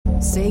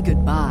Say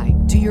goodbye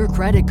to your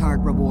credit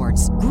card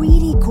rewards.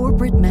 Greedy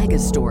corporate mega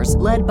stores,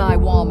 led by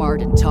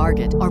Walmart and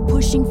Target, are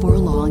pushing for a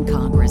law in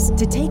Congress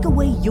to take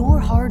away your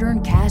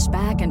hard-earned cash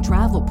back and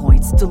travel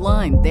points to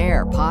line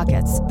their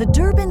pockets. The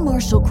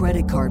Durbin-Marshall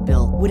credit card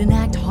bill would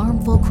enact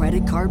harmful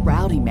credit card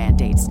routing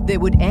mandates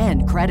that would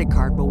end credit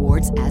card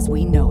rewards as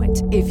we know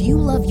it. If you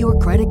love your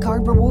credit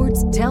card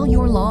rewards, tell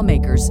your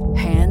lawmakers,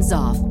 hands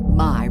off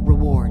my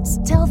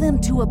rewards. Tell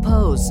them to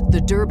oppose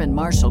the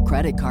Durbin-Marshall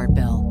credit card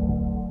bill.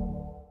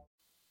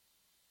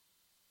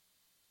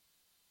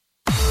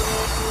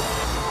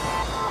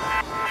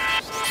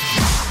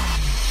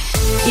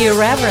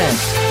 Irreverent,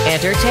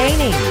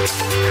 entertaining,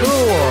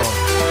 cool.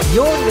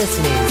 You're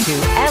listening to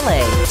LA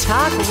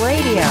Talk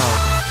Radio.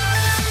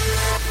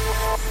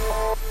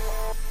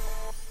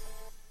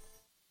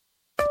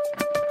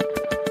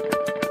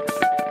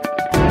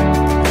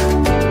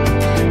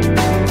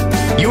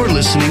 You're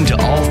listening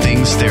to All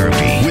Things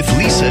Therapy with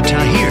Lisa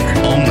Tahir,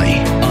 only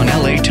on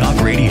LA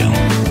Talk Radio.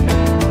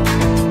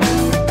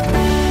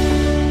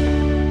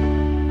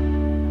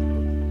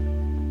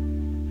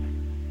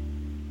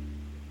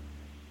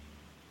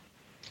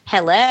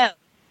 Hello,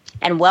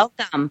 and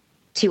welcome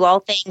to All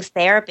Things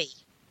Therapy.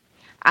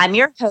 I'm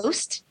your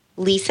host,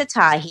 Lisa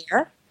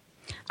Tahir.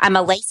 I'm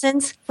a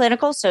licensed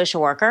clinical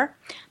social worker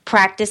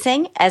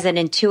practicing as an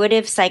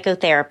intuitive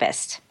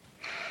psychotherapist.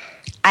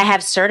 I have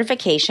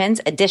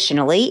certifications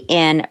additionally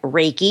in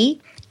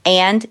Reiki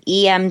and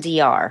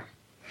EMDR.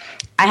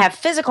 I have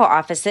physical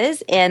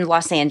offices in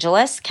Los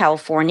Angeles,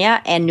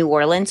 California, and New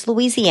Orleans,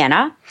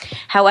 Louisiana.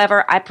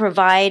 However, I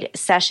provide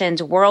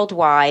sessions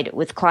worldwide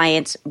with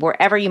clients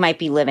wherever you might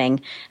be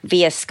living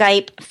via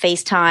Skype,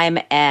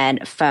 FaceTime,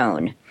 and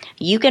phone.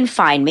 You can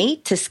find me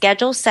to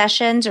schedule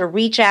sessions or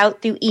reach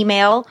out through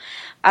email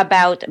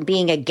about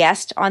being a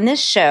guest on this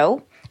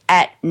show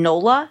at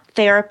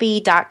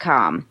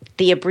nolatherapy.com,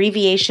 the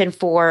abbreviation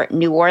for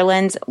New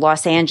Orleans,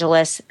 Los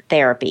Angeles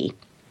Therapy.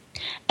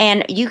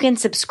 And you can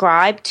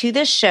subscribe to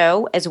this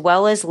show as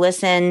well as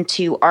listen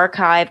to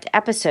archived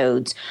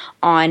episodes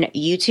on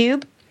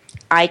YouTube,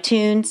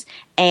 iTunes,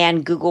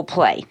 and Google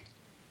Play.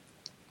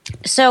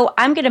 So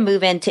I'm going to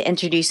move into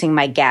introducing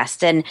my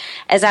guest. And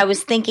as I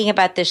was thinking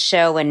about this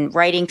show and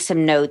writing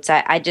some notes,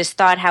 I just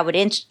thought how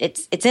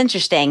it's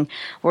interesting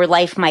where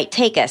life might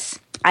take us.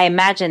 I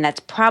imagine that's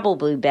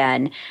probably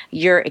been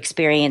your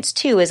experience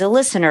too as a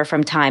listener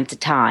from time to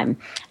time.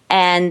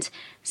 And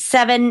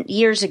 7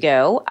 years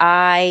ago,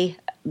 I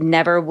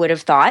never would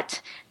have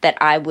thought that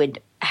I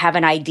would have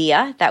an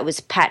idea that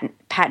was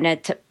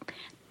patented,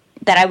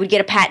 that I would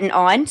get a patent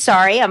on.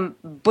 Sorry, I'm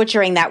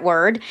butchering that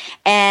word.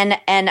 And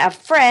a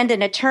friend,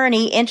 an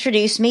attorney,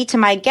 introduced me to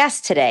my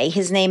guest today.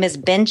 His name is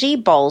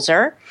Benji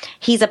Balzer.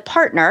 He's a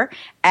partner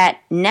at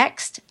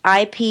Next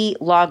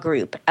IP Law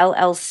Group,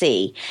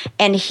 LLC,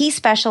 and he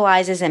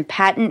specializes in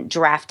patent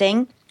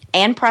drafting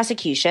and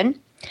prosecution,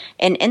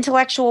 in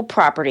intellectual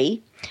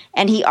property,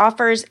 and he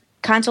offers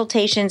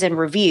consultations and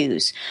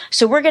reviews.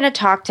 So we're going to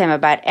talk to him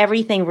about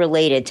everything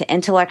related to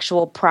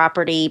intellectual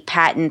property,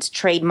 patents,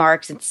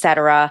 trademarks,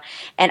 etc.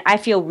 And I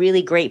feel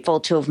really grateful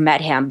to have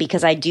met him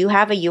because I do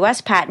have a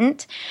U.S.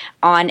 patent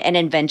on an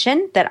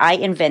invention that I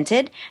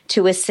invented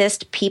to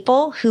assist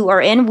people who are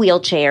in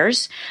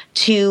wheelchairs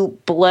to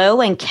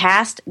blow and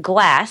cast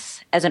glass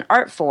as an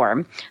art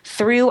form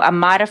through a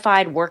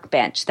modified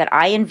workbench that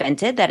I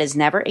invented that has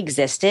never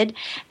existed.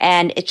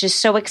 And it's just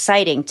so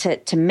exciting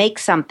to make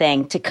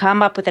something, to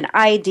come up with an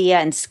idea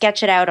and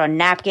sketch it out on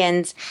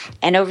napkins.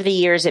 And over the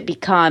years, it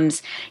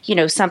becomes,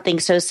 something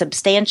so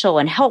substantial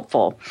and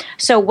helpful.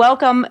 So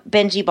welcome,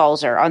 Benji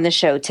Balzer, on the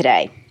show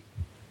today.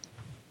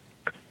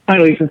 Hi,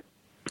 Lisa.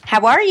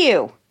 How are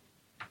you?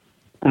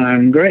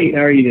 I'm great.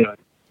 How are you doing?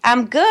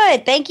 I'm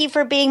good. Thank you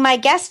for being my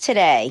guest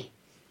today.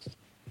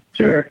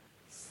 Sure.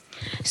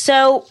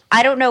 So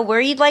I don't know where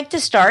you'd like to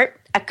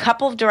start. A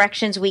couple of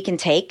directions we can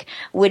take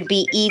would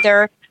be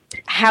either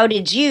how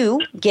did you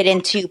get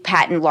into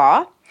patent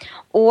law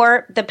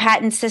or the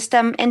patent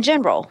system in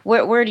general?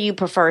 Where do you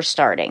prefer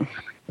starting?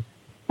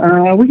 We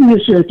can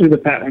just go through the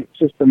patent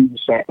system to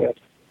start with.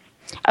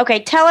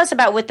 Okay, tell us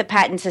about what the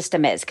patent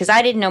system is, because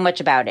I didn't know much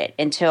about it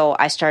until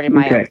I started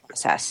my own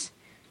process.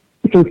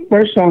 So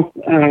first off,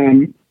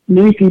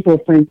 many people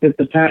think that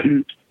the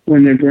patent,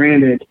 when they're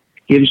granted,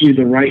 gives you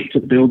the right to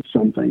build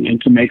something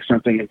and to make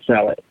something and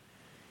sell it.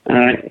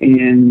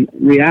 In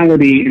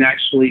reality, it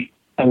actually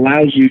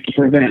allows you to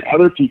prevent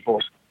other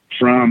people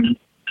from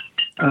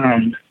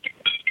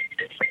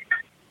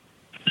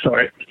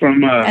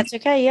That's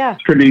okay, yeah.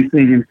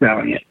 producing and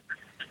selling it.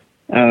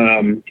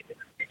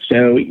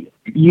 So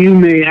you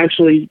may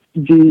actually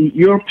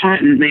your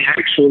patent may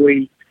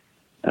actually,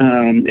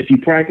 if you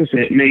practice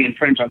it, may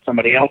infringe on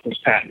somebody else's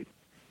patent.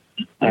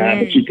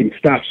 But you can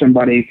stop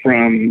somebody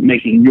from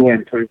making your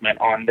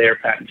improvement on their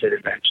patented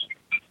invention.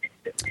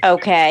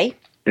 Okay.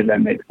 If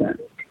that makes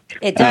sense.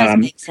 It does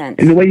make sense.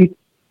 And the way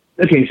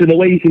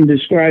you can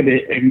describe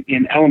it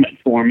in element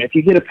form, if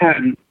you get a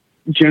patent,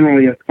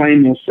 generally a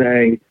claim will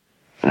say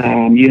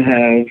you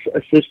have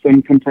a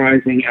system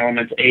comprising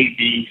elements A,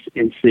 B,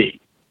 and C.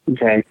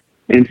 Okay.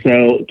 And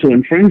so to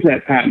infringe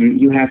that patent,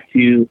 you have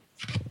to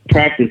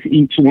practice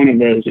each one of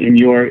those in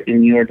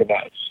your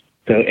device.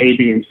 So A,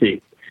 B, and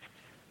C.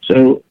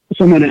 So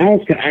someone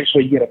else can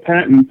actually get a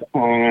patent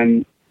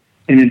on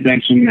an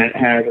invention that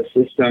has a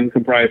system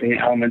comprising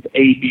elements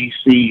A, B,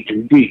 C,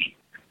 and D.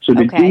 So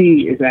the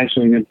D is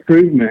actually an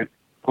improvement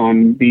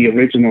on the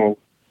original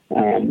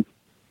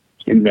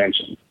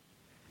invention.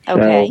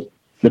 Okay. So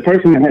the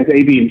person that has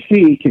A, B, and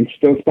C can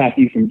still stop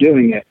you from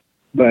doing it,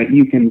 but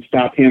you can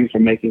stop him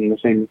from making the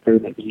same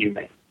improvement that you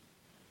made.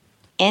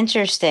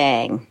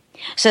 Interesting.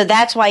 So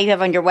that's why you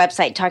have on your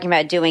website talking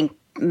about doing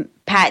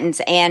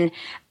patents and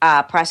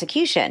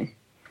prosecution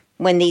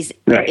when these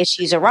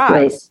issues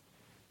arise.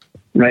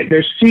 So, right.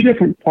 There's two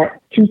different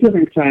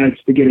sides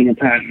to getting a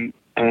patent.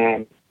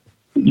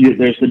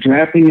 There's the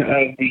drafting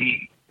of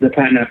the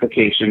patent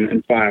application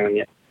and filing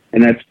it,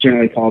 and that's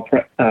generally called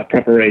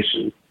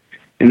preparation.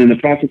 And then the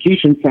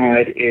prosecution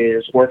side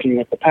is working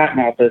with the patent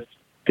office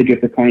to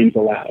get the claims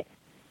allowed.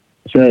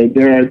 So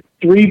there are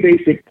three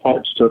basic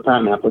parts to a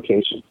patent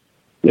application.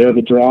 There are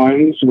the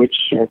drawings, which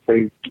are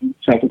pretty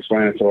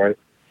self-explanatory.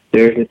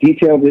 There's a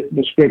detailed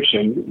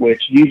description,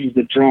 which uses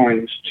the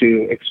drawings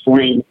to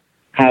explain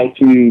how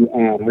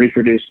to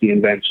reproduce the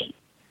invention.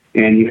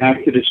 And you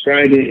have to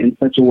describe it in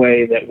such a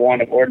way that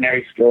one of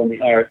ordinary skill in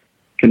the art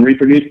can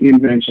reproduce the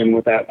invention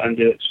without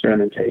undue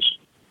experimentation.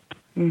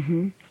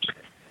 Mm-hmm.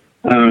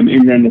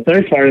 And then the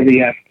third part of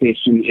the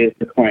application is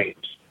the claims.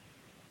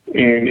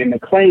 And in the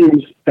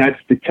claims, that's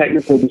the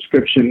technical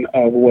description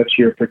of what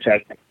you're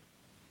protecting.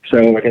 So,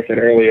 like I said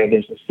earlier,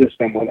 there's a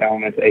system with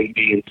elements A,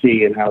 B, and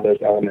C, and how those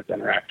elements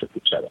interact with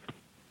each other.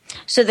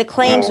 So the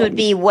claims would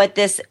be what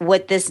this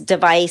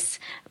device,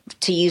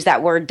 to use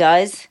that word,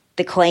 does.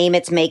 The claim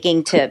it's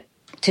making to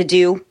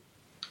do.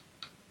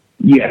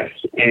 Yes,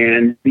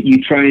 and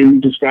you try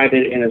and describe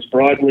it in as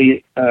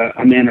broadly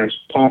a manner as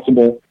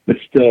possible, but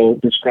still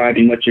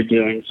describing what you're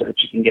doing so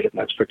that you can get as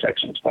much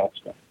protection as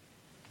possible.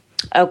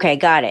 Okay,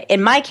 got it.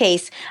 In my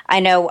case, I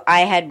know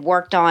I had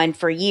worked on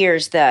for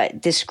years the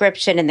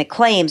description and the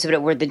claims, but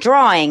it were the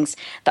drawings,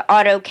 the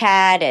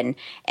AutoCAD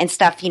and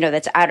stuff,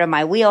 that's out of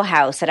my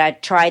wheelhouse that I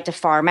tried to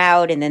farm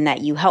out and then that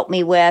you helped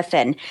me with.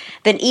 And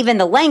then even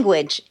the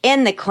language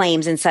in the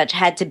claims and such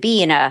had to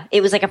be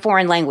it was like a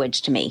foreign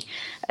language to me,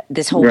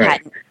 this whole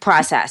patent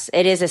process.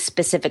 It is a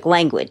specific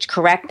language,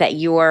 correct, that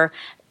you're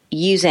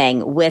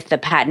using with the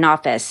patent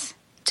office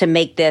to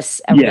make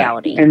this a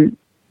reality.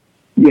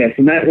 Yes,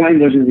 and that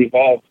language has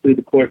evolved through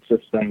the court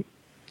system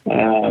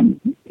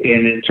in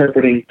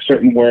interpreting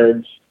certain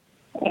words.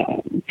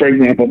 For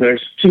example,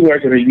 there's two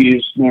words that are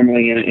used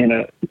normally in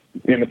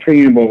a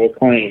preamble of a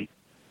claim.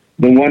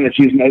 The one that's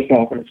used most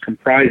often is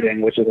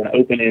comprising, which is an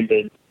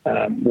open-ended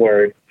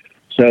word.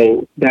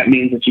 So that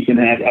means that you can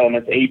have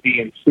elements A, B,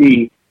 and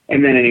C,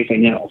 and then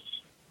anything else.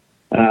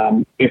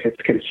 If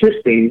it's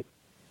consisting,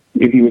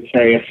 if you would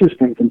say a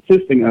system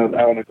consisting of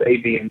elements A,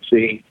 B, and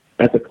C,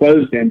 that's a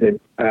closed-ended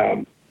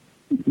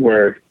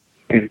word.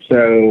 And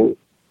so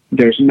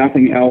there's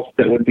nothing else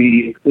that would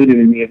be included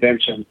in the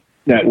invention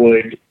that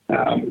would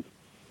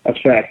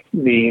affect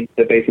the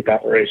basic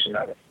operation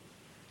of it.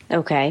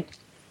 Okay.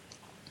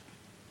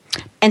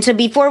 And so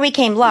before we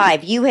came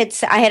live,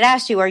 I had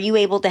asked you, are you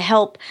able to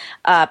help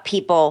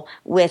people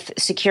with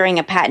securing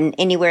a patent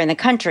anywhere in the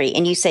country?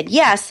 And you said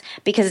yes,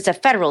 because it's a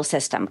federal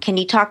system. Can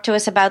you talk to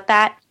us about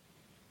that?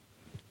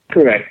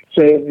 Correct.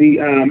 So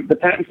the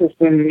patent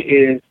system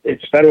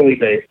it's federally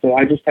based. So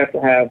I just have to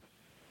have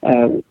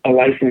a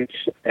license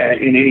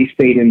in any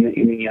state in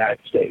the United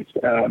States.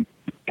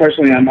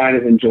 Personally, mine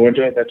is in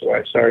Georgia. That's where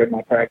I started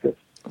my practice.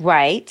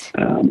 Right.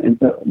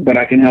 But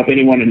I can help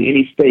anyone in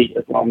any state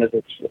as long as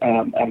it's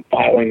I'm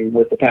filing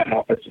with the patent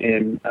office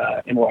in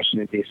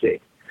Washington, D.C.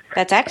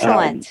 That's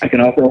excellent. I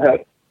can also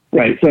help.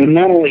 Right. So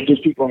not only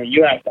just people in the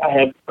U.S., I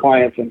have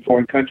clients in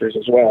foreign countries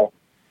as well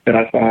that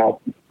I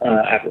file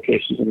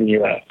applications in the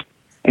U.S.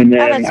 And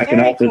then I can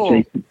also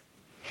take.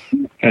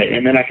 Okay,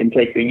 and then I can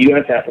take the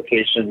U.S.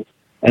 applications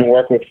and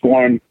work with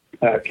foreign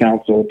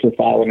counsel to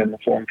file them in the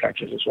foreign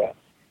countries as well.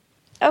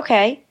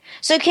 Okay.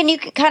 So can you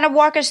kind of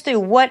walk us through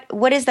what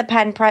is the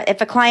patent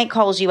if a client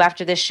calls you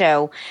after this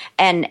show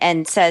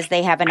and says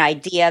they have an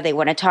idea they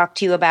want to talk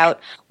to you about,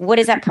 what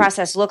does that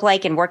process look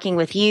like in working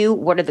with you?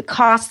 What are the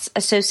costs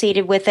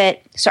associated with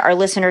it? So our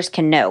listeners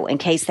can know in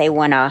case they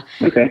want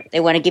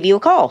to give you a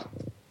call.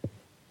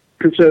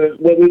 So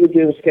what we would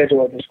do is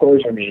schedule a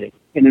disclosure meeting.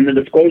 And in the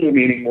disclosure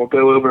meeting, we'll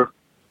go over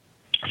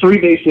three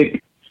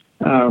basic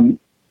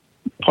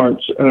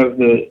parts of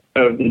the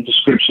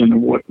description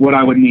of what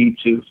I would need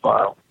to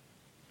file.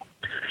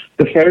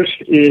 The first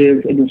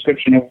is a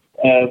description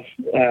of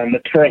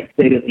the current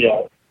state of the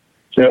art.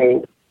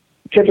 So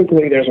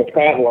typically there's a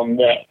problem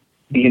that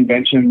the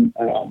invention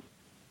tries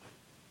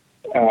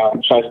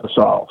to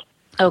solve.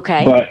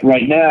 Okay. But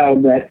right now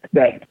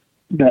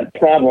that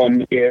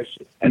problem is,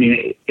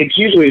 it's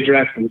usually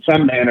addressed in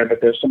some manner, but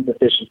there's some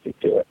deficiency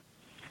to it.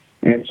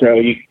 And so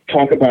you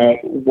talk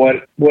about what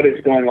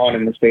is going on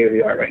in the state of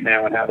the art right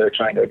now and how they're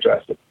trying to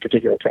address a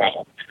particular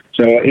problem.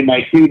 So it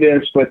might do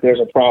this, but there's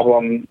a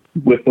problem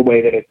with the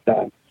way that it's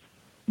done.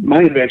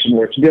 My invention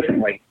works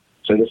differently.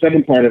 So the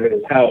second part of it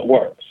is how it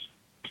works.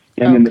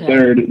 And then the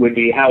third would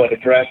be how it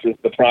addresses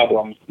the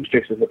problem,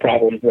 fixes the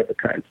problems that the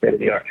current state of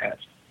the art has.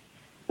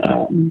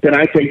 Then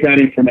I take that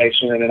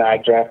information and then I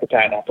draft the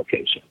patent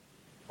application.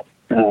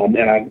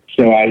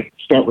 So I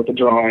start with the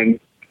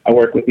drawing. I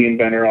work with the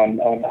inventor on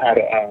how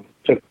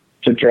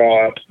to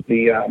draw up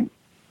the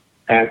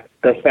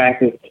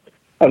facets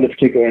of the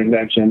particular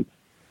invention.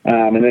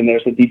 And then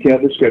there's a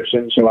detailed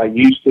description. So I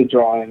use the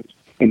drawings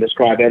and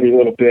describe every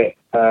little bit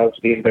of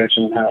the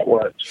invention and how it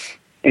works.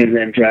 And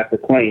then draft the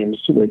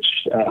claims,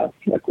 which,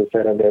 like we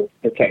said, are the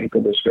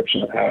technical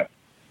description of how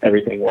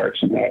everything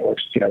works and how it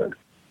works together.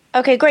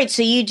 Okay, great.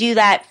 So you do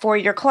that for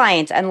your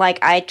clients. And like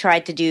I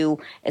tried to do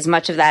as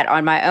much of that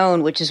on my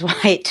own, which is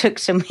why it took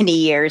so many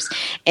years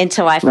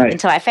until I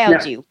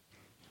found you.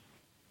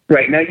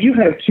 Right. Now you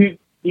have two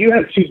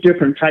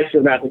different types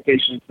of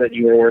applications that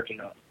you were working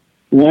on.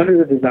 One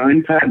is a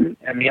design patent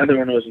and the other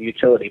one was a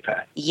utility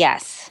patent.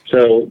 Yes.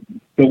 So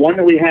the one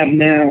that we have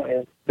now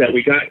that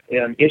we got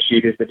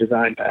issued is the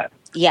design patent.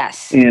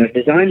 Yes. And a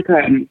design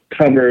patent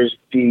covers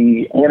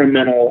the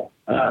ornamental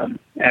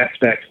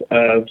aspects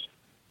of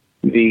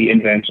the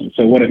invention,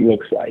 so what it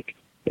looks like.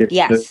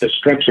 It's the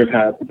structure of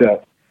how it's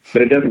built,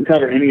 but it doesn't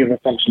cover any of the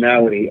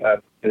functionality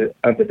of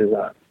the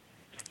design.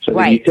 So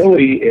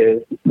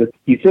the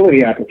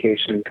utility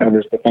application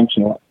covers the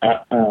functional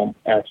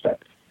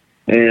aspect,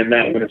 and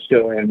that one is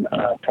still in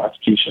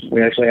prosecution.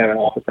 We actually have an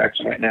office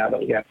action right now that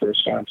we have to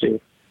respond to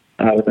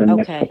within the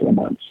next couple of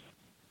months.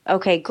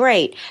 Okay,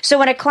 great. So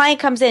when a client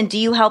comes in, do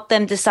you help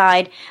them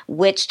decide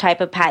which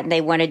type of patent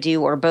they want to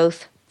do, or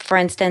both, for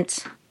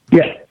instance?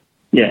 Yes.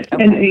 Yes,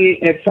 okay.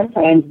 And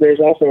sometimes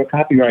there's also a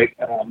copyright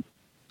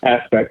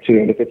aspect to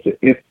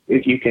it.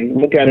 If you can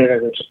look at it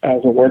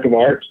as a work of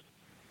art,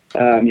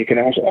 you can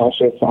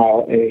also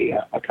file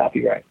a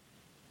copyright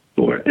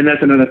for it. And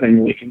that's another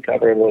thing we can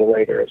cover a little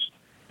later is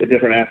the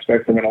different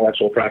aspects of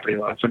intellectual property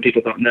law. Some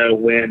people don't know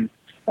when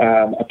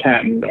a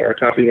patent or a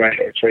copyright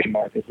or a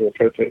trademark is the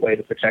appropriate way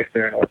to protect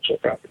their intellectual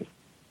property.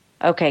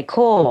 Okay,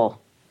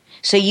 cool.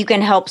 So you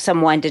can help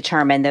someone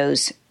determine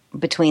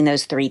between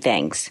those three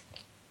things.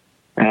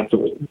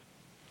 Absolutely.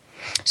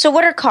 So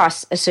what are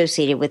costs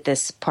associated with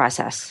this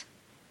process?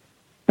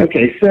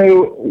 Okay,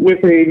 so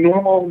with a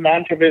normal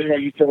non-provisional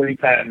utility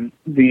patent,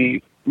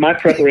 my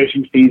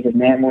preparation fees are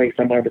normally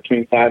somewhere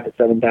between $5,000 to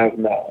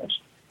 $7,000.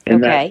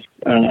 And that's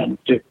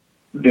just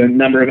the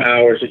number of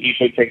hours. It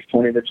usually takes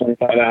 20 to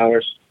 25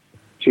 hours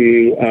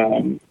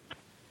to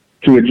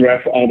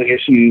address all the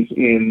issues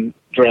in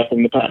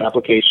drafting the patent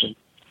application.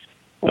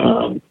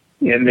 And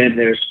then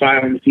there's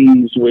filing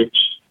fees, which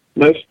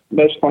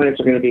most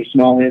clients are going to be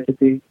small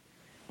entities.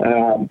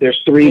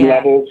 There's three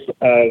levels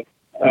of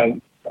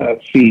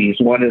fees.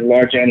 One is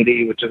large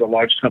entity, which is a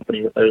large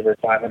company with over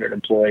 500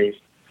 employees.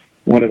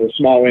 One is a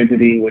small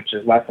entity, which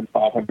is less than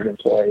 500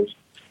 employees.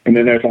 And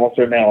then there's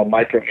also now a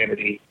micro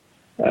entity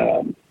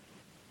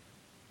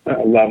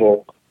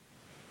level,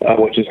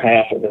 which is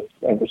half of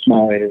the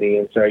small entity.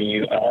 And so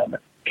you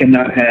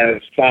cannot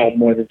have filed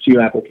more than 2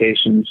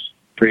 applications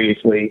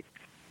previously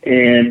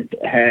and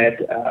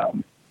had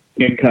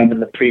income in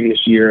the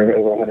previous year of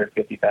over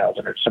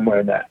 $150,000 or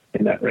somewhere in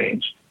that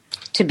range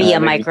to be a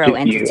micro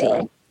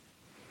entity.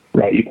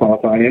 Right, you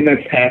qualify, and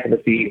that's half of the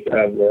fees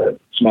of the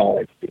small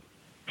entity.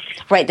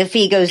 Right, the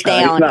fee goes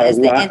down as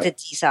the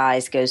entity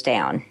size goes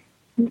down.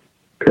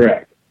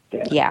 Correct.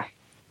 Yeah.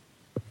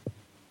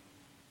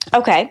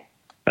 Okay.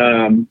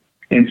 And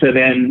so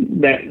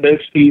then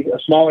those fees, a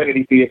small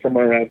entity fee is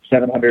somewhere around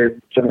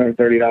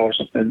 $730,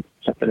 something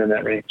in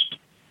that range.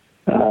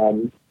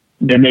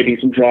 There may be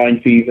some drawing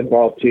fees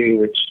involved too,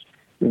 which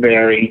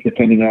vary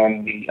depending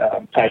on the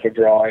type of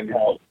drawing,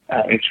 how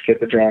intricate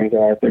the drawings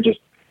are. If they're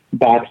just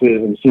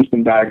boxes and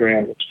system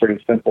diagrams, it's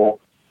pretty simple.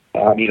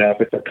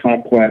 If it's a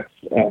complex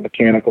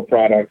mechanical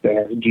product that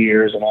has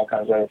gears and all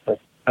kinds of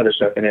other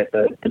stuff in it,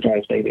 the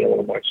drawings may be a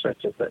little more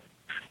expensive, but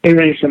they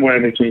range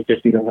somewhere between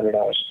 $50 to $100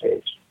 a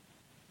page.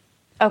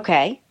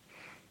 Okay.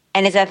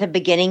 And is that the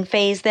beginning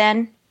phase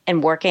then,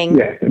 and working?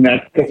 Yes, and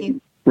that's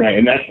right,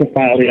 and that's to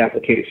file the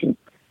application.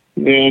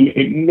 Then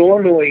it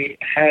normally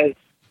has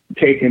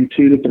taken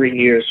 2 to 3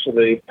 years for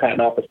the patent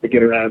office to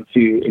get around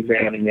to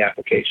examining the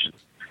application.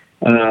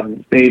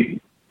 They've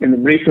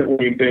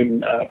recently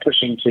been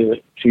pushing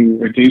to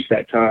reduce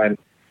that time,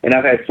 and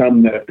I've had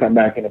some that have come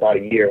back in about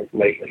a year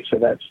lately. So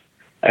that's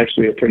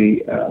actually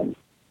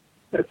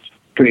that's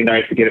pretty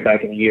nice to get it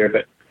back in a year.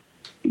 But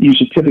you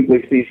should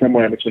typically see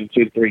somewhere between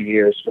 2 to 3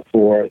 years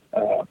before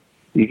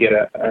you get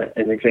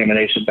an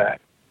examination back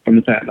from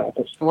the patent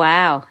office.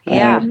 Wow!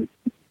 Yeah.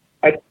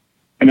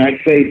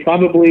 I'd say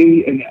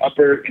probably in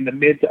the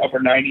mid to upper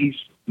 90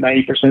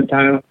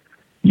 percentile,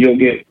 you'll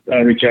get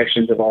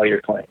rejections of all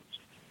your claims.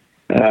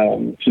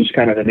 It's just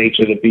kind of the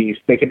nature of the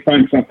beast. They can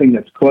find something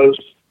that's close,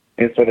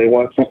 and so they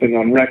want something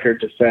on record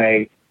to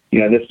say,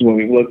 this is what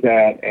we've looked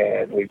at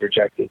and we've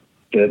rejected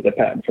the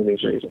patent for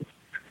these reasons.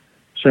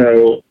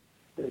 So,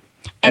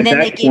 and then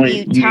they give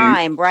you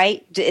time,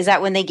 right? Is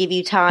that when they give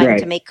you time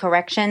to make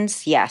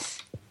corrections?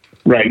 Yes.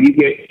 Right. You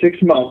get 6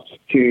 months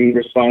to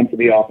respond to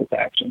the office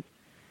action.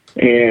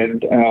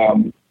 And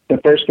the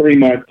first 3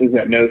 months is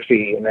at no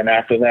fee. And then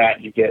after that,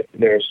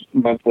 there's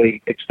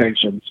monthly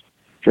extensions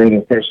for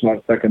the first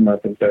month, second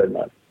month, and third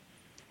month.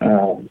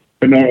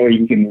 But normally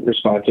you can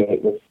respond to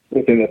it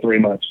within the 3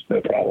 months,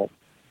 no problem.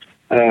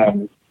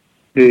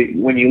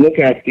 When you look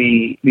at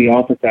the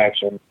office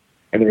action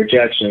and the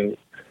rejection,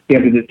 you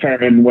have to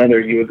determine whether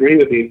you agree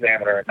with the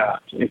examiner or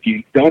not. If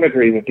you don't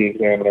agree with the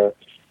examiner,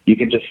 you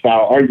can just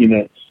file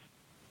arguments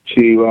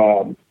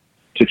to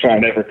try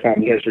and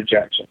overcome his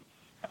rejection.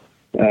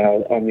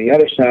 On the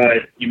other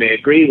side, you may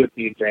agree with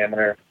the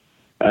examiner,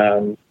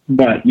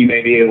 but you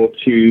may be able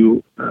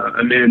to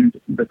amend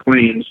the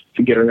claims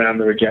to get around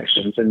the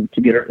rejections and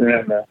to get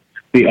around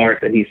the art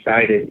that he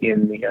cited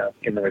in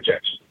the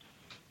rejection.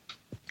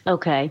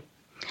 Okay.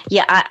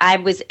 Yeah, I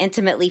was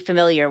intimately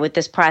familiar with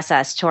this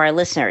process to our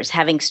listeners,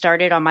 having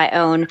started on my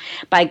own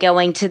by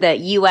going to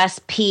the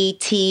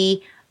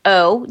USPTO.gov,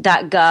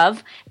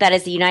 that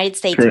is the United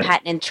States Correct.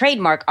 Patent and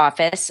Trademark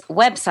Office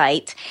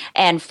website,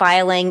 and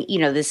filing,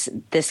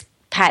 this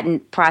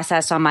patent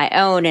process on my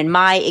own. And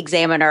my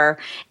examiner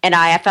and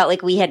I felt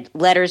like we had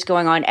letters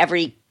going on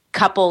every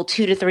couple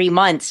 2 to 3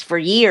 months for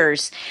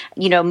years,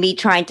 me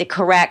trying to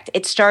correct.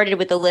 It started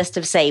with a list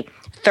of, say,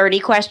 30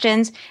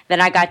 questions.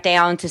 Then I got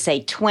down to,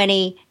 say,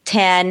 20,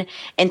 10,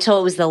 until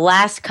it was the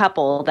last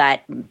couple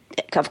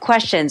of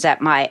questions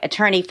that my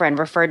attorney friend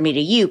referred me to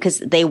you, because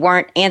they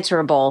weren't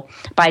answerable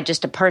by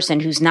just a person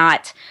who's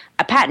not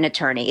a patent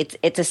attorney.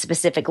 It's a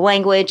specific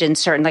language and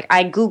certain, like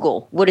I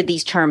Google, what do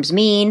these terms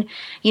mean,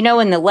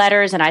 in the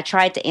letters, and I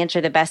tried to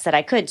answer the best that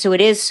I could. So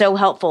it is so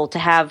helpful to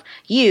have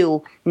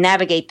you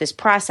navigate this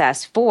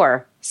process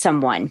for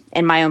someone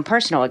in my own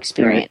personal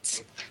experience.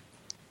 Right.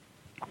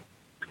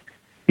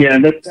 Yeah,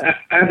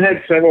 I've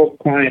had several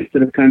clients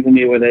that have come to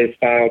me where they've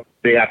filed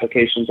the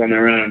applications on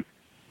their own.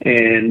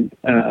 And,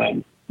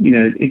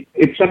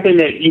 it's something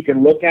that you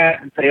can look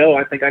at and say, oh,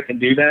 I think I can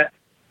do that.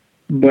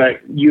 But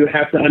you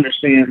have to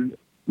understand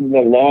the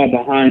law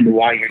behind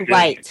why you're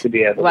doing it to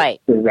be able to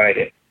write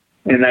it.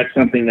 And that's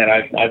something that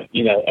I've as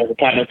a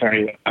patent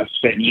attorney, I've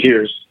spent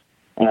years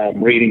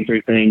reading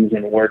through things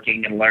and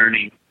working and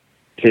learning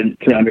to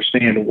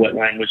understand what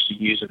language to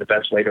use or the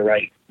best way to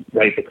write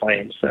the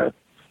claims. So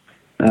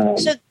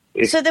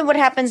then what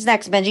happens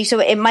next, Benji? So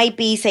it might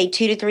be, say,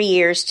 2 to 3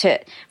 years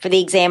for the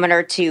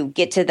examiner to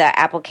get to the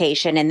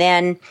application, and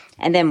then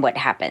what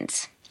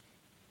happens?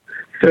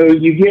 So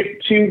you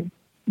get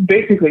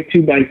basically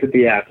two bites at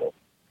the apple.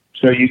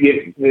 So you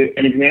get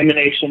an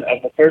examination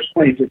of the first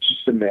claims that you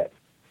submit.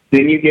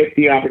 Then you get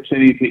the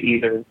opportunity to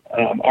either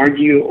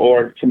argue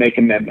or to make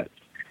amendments.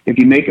 If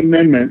you make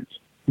amendments,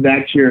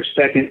 that's your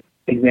second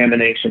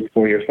examination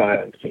for your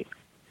filing fee.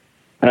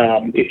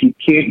 If you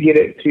can't get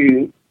it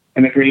to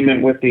an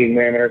agreement with the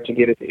examiner to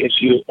get it to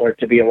issue or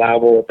to be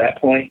allowable at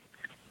that point,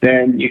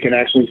 then you can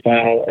actually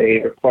file a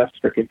request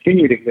for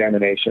continued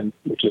examination,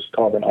 which is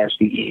called an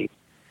RCE,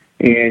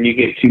 and you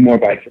get 2 more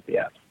bites at the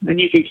apple. And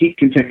you can keep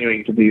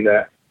continuing to do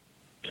that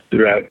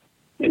throughout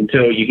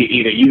until you get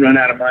either you run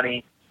out of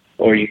money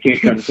or you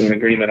can't come to an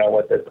agreement on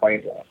what their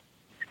claims are.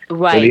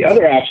 Right. So the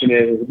other option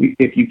is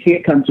if you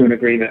can't come to an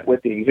agreement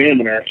with the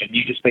examiner and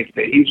you just think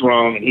that he's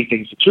wrong and he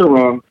thinks that you're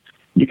wrong,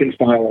 you can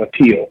file an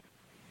appeal.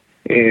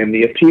 And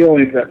the appeal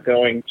ends up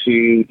going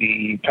to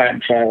the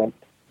Patent Trial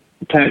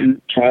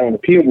and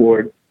Appeal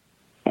Board,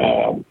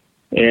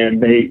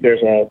 and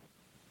there's a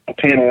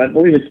panel. I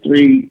believe it's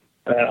three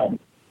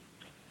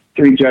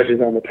judges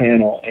on the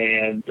panel,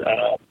 and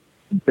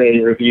they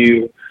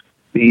review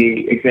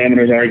the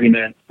examiner's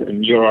arguments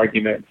and your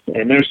arguments.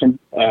 And there's some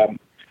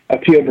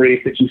appeal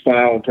brief that you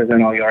file and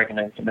present all the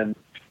arguments, and then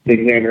the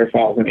examiner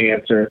files an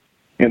answer,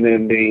 and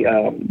then the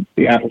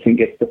applicant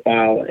gets to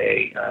file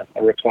a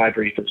reply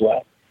brief as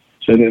well.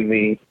 So then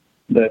the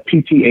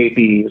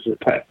PTAB, which is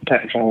the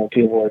Patent Trial and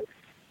Appeal Board,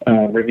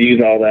 reviews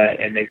all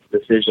that and makes a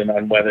decision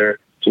on whether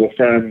to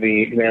affirm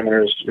the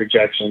examiner's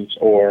rejections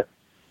or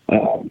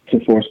to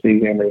force the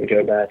examiner to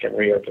go back and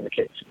reopen the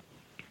case.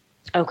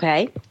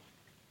 Okay.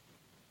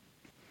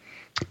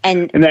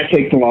 And that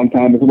takes a long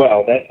time as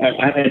well.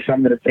 I've had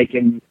some that have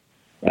taken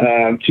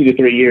 2 to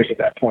 3 years at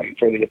that point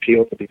for the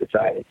appeal to be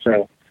decided.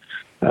 So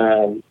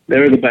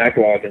there is a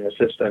backlog in the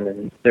system,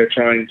 and they're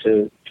trying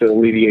to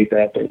alleviate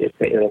that, but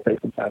it'll take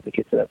some time to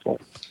get to that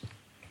point.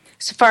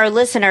 So for our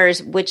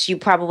listeners, which you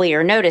probably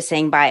are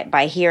noticing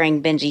by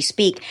hearing Benji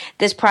speak,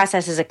 this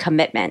process is a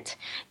commitment.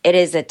 It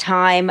is a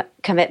time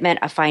commitment,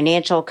 a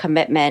financial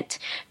commitment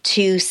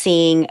to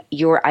seeing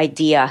your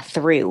idea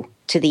through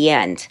to the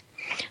end.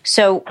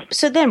 So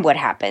then what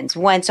happens?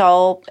 Once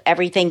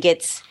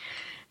everyone's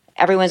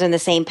on the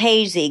same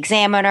page, the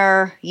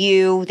examiner,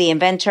 you, the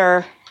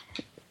inventor,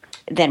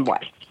 then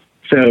what?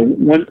 So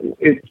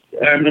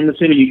I'm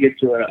assuming you get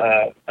to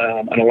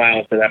an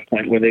allowance at that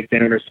point where the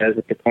examiner says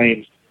that the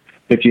claims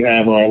that you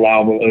have are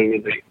allowable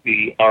over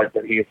the art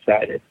that he has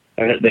cited.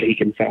 that he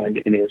can find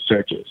in his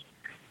searches.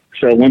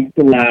 So once it's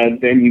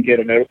allowed, then you get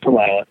a notice of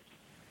allowance,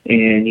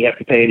 and you have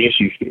to pay an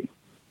issue fee.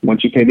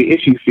 Once you pay the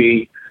issue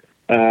fee,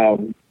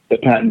 the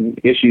patent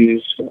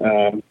issues.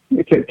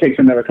 It takes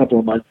another couple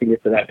of months to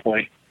get to that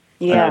point.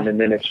 Yeah. And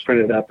then it's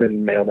printed up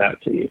and mailed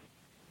out to you.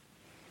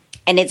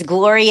 And it's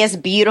glorious,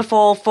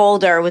 beautiful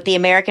folder with the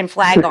American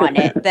flag on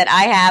it that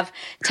I have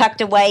tucked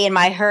away in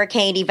my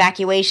hurricane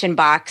evacuation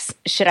box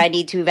should I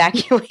need to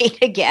evacuate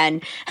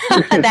again.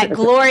 That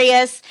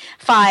glorious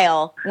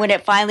file, when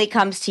it finally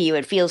comes to you,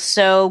 it feels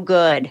so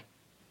good.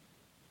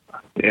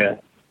 Yeah.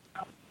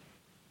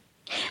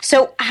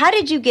 So how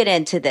did you get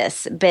into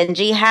this,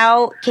 Benji?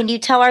 How can you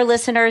tell our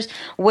listeners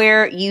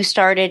where you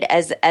started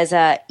as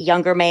a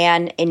younger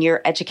man in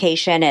your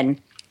education? And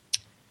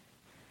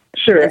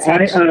sure.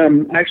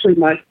 Actually,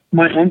 my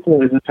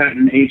uncle is a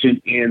patent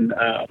agent in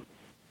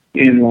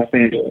Los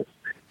Angeles.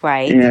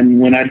 Right. And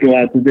when I'd go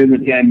out to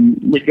visit him,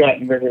 we'd go out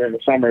and visit in the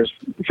summers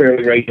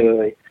fairly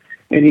regularly.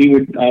 And he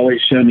would always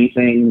show me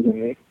things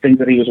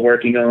that he was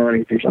working on.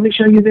 He'd say, "Let me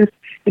show you this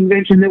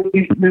invention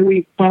that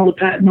we filed a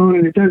patent on,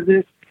 and it does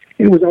this."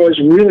 It was always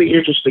really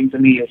interesting to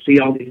me to see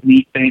all these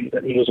neat things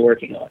that he was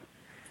working on.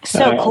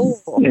 So cool.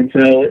 And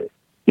so,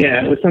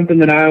 yeah, it was something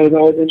that I was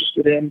always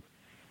interested in.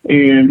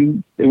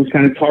 And it was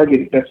kind of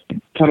targeted. That's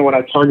kind of what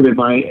I targeted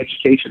my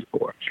education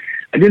for.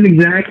 I didn't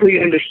exactly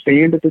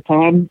understand at the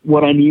time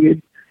what I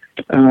needed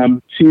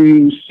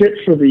to sit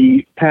for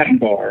the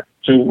patent bar.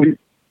 So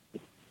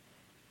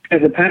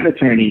as a patent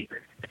attorney,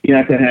 you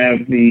have to have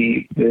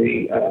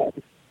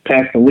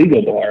pass the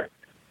legal bar.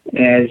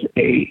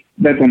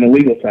 That's on the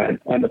legal side.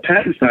 On the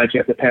patent side, you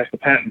have to pass the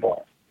patent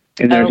bar.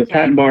 And there's a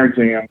patent bar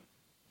exam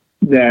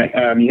that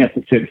you have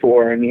to sit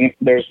for, and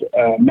there's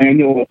a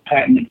manual of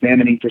patent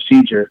examining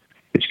procedure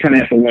that you kind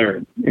of have to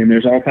learn. And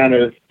there's all kind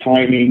of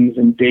timings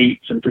and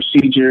dates and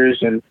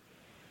procedures, and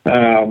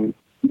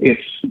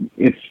it's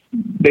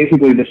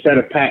basically the set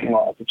of patent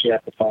laws that you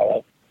have to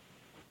follow.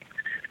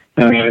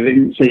 So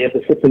you have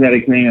to sit for that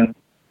exam,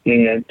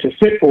 and to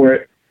sit for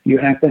it, you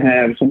have to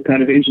have some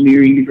kind of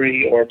engineering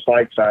degree or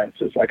applied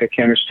sciences, like a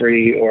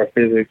chemistry or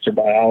physics or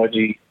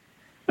biology,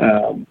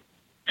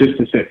 just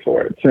to sit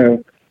for it.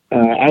 So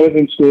I was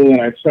in school, and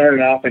I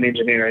started off in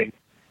engineering,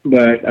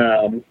 but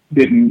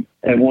didn't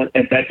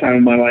at that time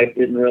in my life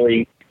didn't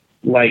really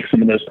like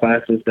some of those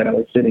classes that I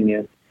was sitting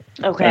in.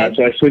 Okay.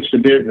 So I switched to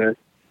business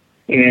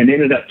and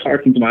ended up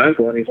talking to my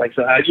uncle, and he's like,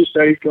 "So how'd your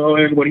studies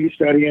going? What are you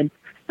studying?"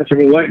 I said,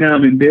 "Well, right now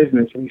I'm in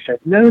business." And he said,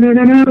 No.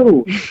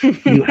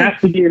 You have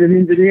to get in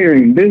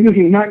engineering. Business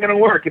is not going to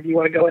work if you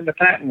want to go into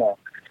patent law.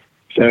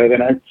 So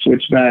then I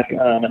switched back,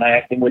 and I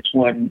asked him which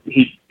one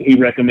he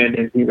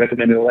recommended. He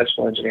recommended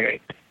electrical engineering.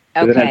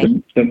 So it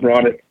had the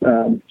broadest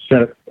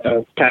set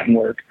of patent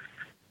work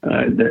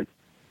to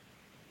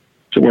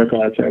work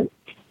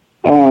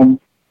on.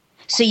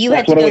 So you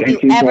had to go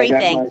through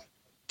everything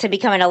to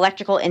become an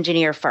electrical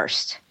engineer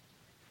first.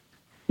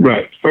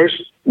 Right.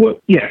 First you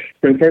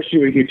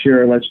would get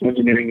your electrical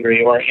engineering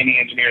degree or any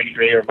engineering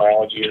degree or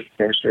biology or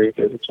chemistry,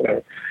 physics,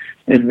 whatever.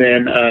 And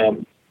then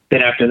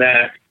after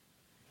that,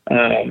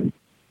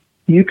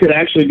 you could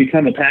actually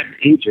become a patent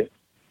agent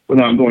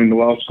without going to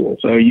law school.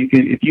 So you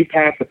can, if you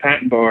pass the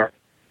patent bar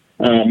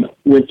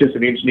with just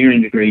an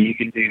engineering degree, you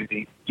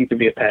can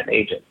be a patent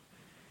agent.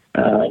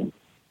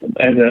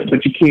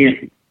 But you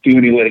can't do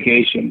any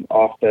litigation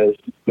off the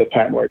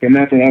patent work, and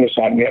that's another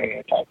side we haven't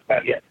even talked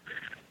about yet.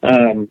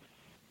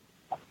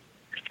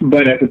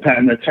 But as a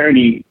patent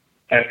attorney,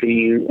 after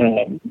you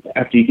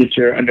get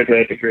your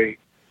undergrad degree,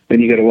 then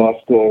you go to law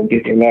school and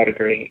get your law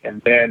degree,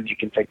 and then you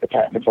can take the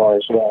patent bar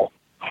as well.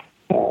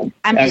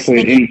 Actually,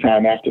 at any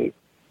time after.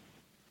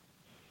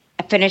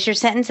 Finish your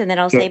sentence, and then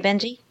I'll say,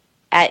 Benji.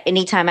 At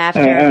any time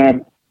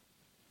after.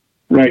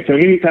 Right. So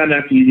any time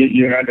after you get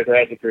your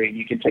undergrad degree,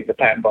 you can take the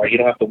patent bar. You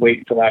don't have to wait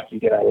until after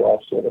you get out of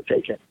law school to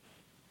take it.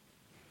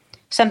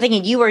 Something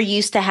you were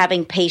used to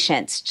having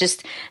patience,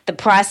 just the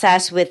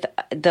process with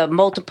the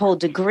multiple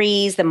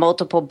degrees, the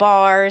multiple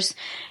bars,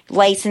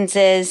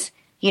 licenses.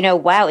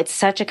 Wow, it's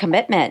such a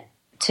commitment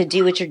to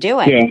do what you're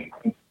doing.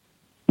 Yeah.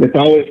 It's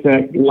always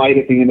that light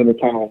at the end of the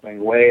tunnel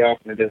thing, way off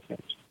in the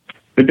distance.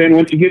 But then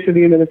once you get to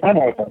the end of the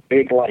tunnel, it's a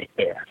big light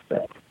there.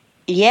 So.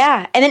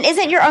 Yeah. And then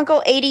isn't your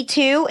uncle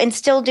 82 and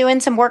still doing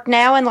some work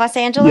now in Los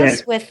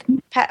Angeles with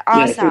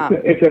Awesome.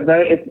 Yes,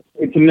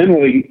 it's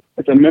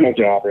a mental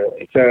job,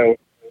 really. So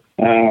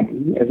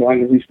as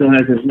long as he still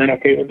has his mental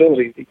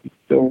capabilities, he can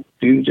still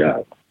do the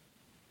job.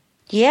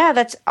 Yeah,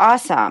 that's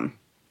awesome.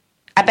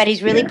 I bet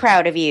he's really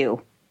proud of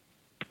you.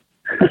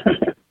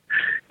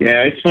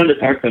 Yeah, it's fun to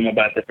talk to him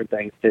about different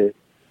things, too.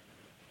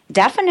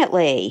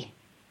 Definitely.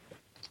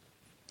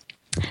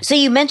 So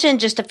you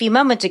mentioned just a few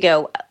moments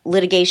ago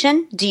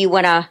litigation. Do you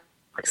want to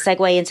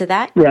segue into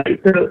that?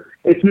 Right. So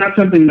it's not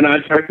something that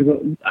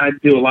I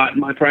do a lot in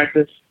my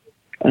practice.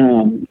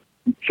 So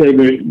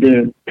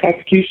the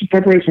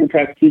preparation and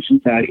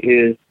prosecution side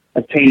is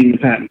obtaining the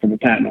patent from the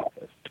patent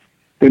office.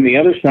 Then the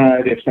other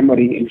side, if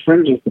somebody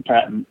infringes the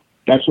patent,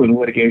 that's where the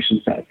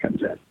litigation side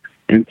comes in.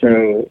 And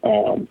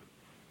so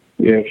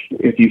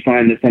if you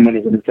find that someone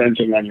is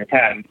infringing on your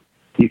patent,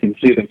 you can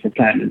sue them for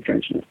patent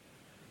infringement.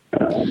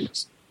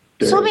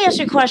 So let me ask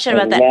you a question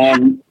about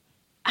that.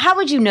 How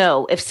would you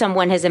know if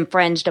someone has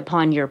infringed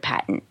upon your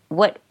patent?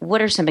 What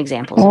are some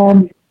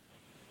examples?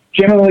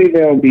 Generally,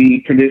 they'll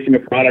be producing a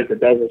product that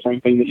does the same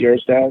thing that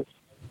yours does.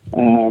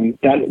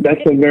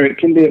 It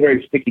can be a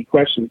very sticky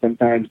question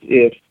sometimes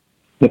if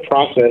the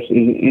process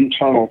is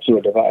internal to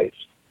a device.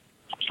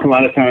 A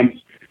lot of times,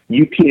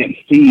 you can't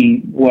see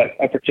what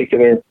a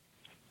particular,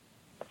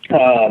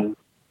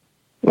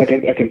 like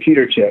a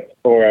computer chip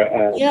or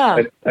a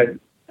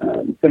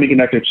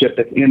semiconductor chip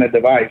that's in a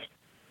device.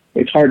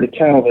 It's hard to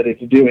tell that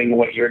it's doing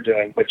what you're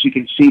doing, but you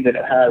can see that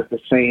it has the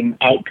same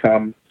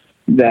outcome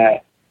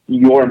that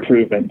your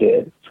improvement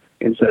did.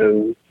 And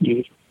so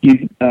you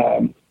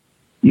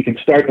can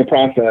start the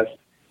process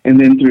and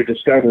then through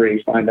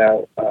discovery find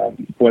out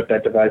what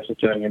that device is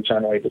doing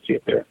internally to see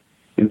if they're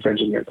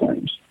infringing your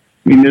claims.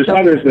 I mean, there's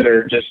others that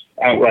are just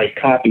outright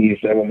copies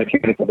of a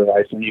mechanical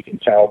device, and you can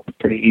tell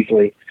pretty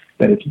easily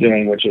that it's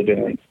doing what you're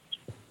doing.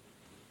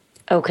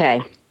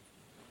 Okay.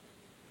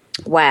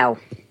 Wow.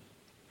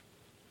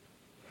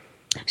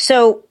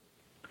 So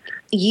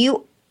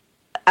you,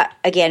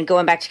 again,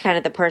 going back to kind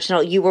of the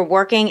personal, you were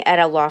working at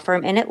a law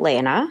firm in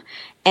Atlanta,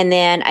 and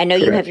then I know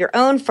you have your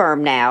own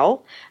firm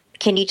now.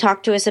 Can you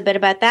talk to us a bit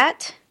about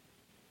that?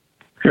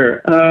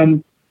 Sure.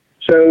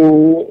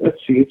 So let's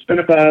see, it's been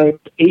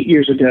about 8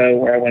 years ago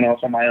where I went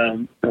off on my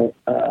own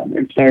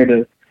and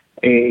started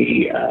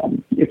a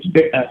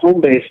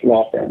home-based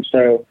law firm.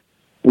 So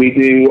we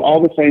do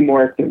all the same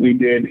work that we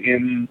did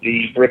in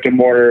the brick and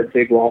mortar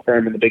big law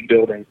firm in the big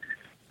building.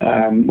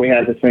 We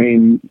have the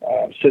same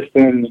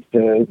systems,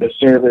 the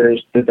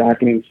servers, the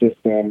docketing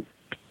system,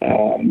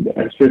 the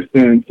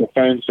assistants, the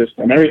phone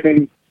system,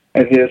 everything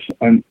as if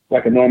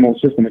like a normal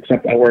system,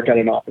 except I work at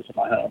an office of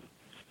my own.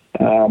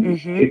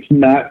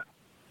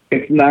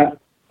 It's not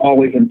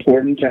always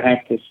important to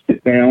have to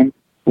sit down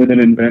with an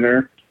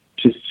inventor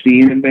to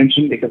see an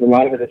invention because a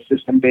lot of it is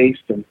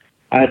system-based, and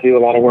I do a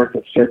lot of work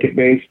that's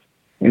circuit-based.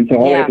 And so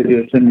all they have to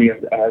do is send me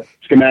a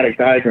schematic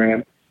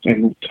diagram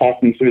and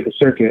talk me through the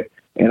circuit,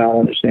 and I'll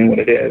understand what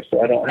it is.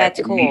 So I don't have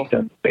to meet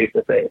them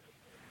face-to-face.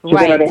 So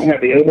then I don't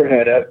have the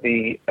overhead of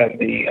the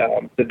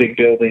big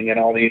building and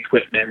all the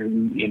equipment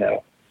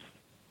and,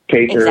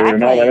 paper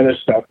and all that other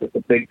stuff that the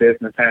big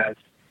business has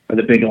or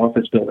the big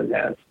office building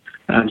has.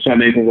 So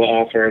I'm able to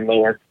offer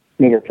lower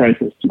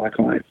prices to my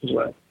clients as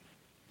well.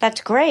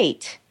 That's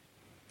great.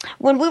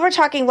 When we were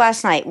talking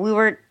last night, we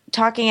were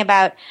talking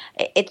about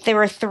there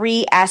were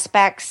 3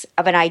 aspects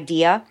of an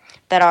idea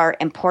that are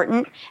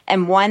important,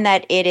 and one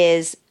that it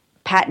is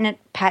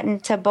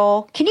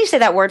patentable. Can you say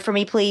that word for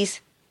me,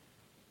 please?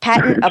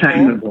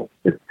 Patentable.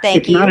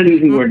 Thank you. It's not an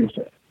easy word to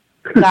say.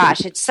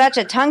 Gosh, it's such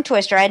a tongue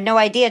twister. I had no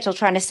idea until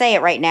trying to say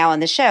it right now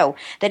on the show.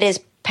 That is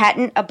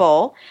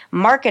patentable,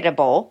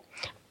 marketable,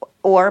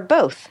 or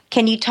both.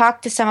 Can you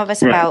talk to some of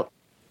us about,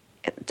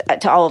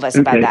 to all of us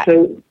about that?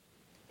 So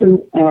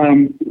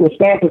we'll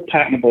start with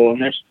patentable,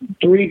 and there's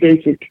 3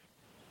 basic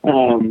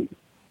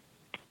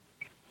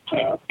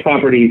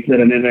properties that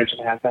an invention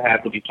has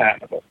to be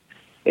patentable.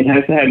 It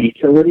has to have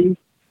utility,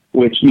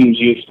 which means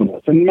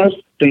usefulness. And most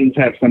things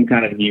have some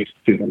kind of use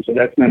to them, so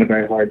that's not a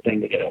very hard thing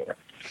to get over.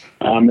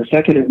 The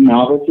second is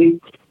novelty,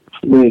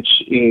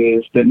 which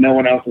is that no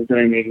one else is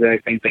doing the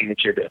exact same thing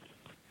that you're doing.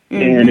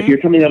 And if you're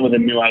coming up with a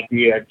new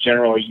idea,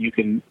 generally you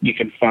can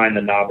find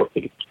the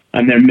novelty.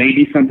 And there may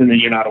be something that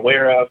you're not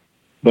aware of,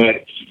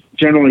 but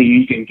generally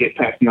you can get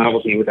past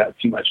novelty without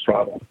too much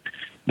problem.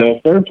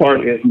 The third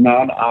part is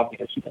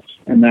non-obviousness,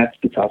 and that's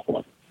the tough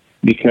one.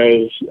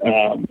 Because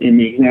in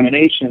the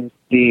examination,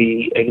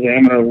 the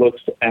examiner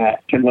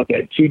can look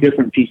at 2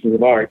 different pieces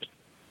of art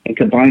and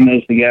combine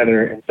those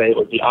together and say it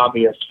would be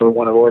obvious for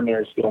one of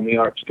ordinary skill in the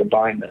art to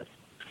combine this.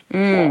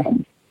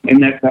 And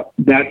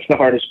that's the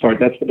hardest part.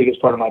 That's the biggest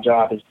part of my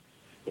job is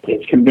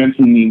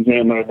convincing the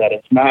examiner that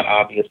it's not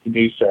obvious to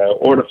do so,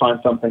 or to find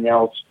something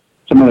else,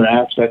 some other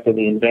aspect of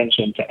the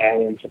invention to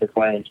add into the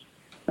claims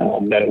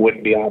that it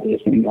wouldn't be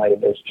obvious in light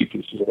of those 2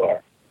 pieces of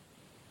art.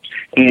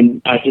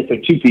 And I just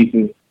said 2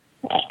 pieces.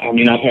 I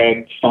mean, I've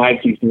had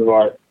 5 pieces of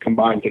art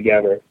combined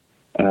together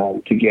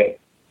to get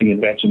the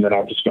invention that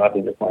I've described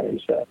in the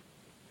claims.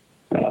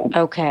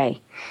 Okay.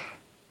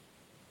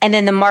 And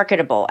then the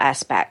marketable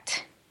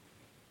aspect.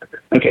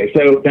 Okay,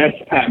 so that's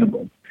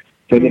patentable.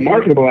 So the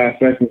marketable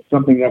aspect is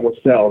something that will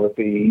sell that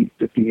the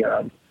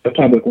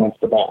public wants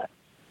to buy.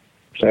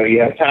 So you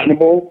have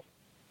patentable,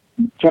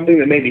 something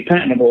that may be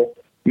patentable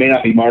may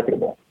not be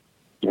marketable,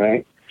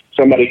 right?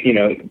 Somebody,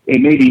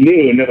 it may be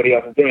new and nobody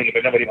else is doing it,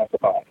 but nobody wants to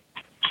buy it.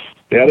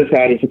 The other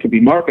side is it could be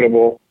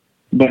marketable,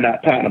 but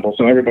not patentable.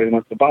 So everybody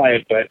wants to buy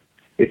it, but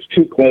it's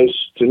too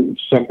close to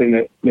something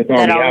that's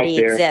already out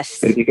there. Exists.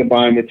 That if you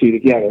combine the 2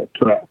 together,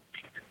 correct.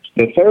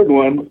 The third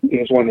one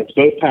is one that's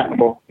both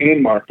patentable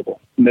and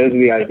marketable. And those are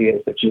the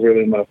ideas that you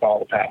really want to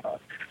file a patent on.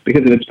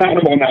 Because if it's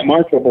patentable and not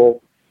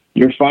marketable,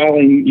 you're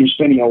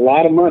spending a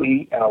lot of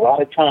money and a lot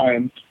of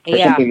time for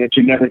something that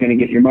you're never going to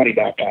get your money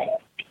back out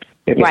of.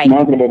 If it's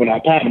marketable but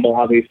not patentable,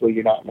 obviously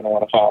you're not going to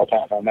want to file a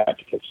patent on that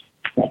because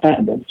it's not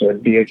patentable. So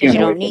it'd be again, you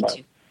don't need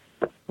to.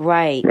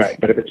 Right. Right.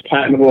 But if it's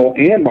patentable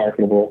and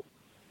marketable,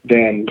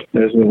 then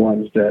those are the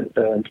ones that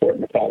are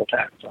important to file a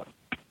patent on.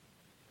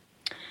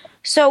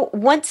 So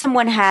once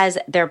someone has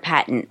their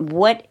patent,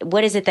 what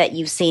is it that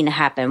you've seen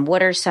happen?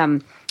 What are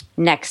some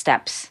next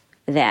steps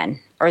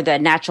then, or the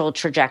natural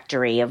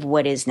trajectory of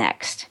what is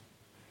next?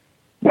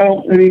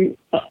 Well, I mean,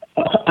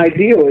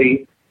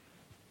 ideally,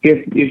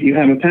 if you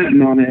have a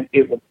patent on it,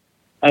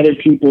 other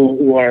people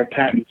who are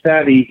patent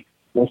savvy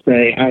will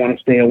say, I want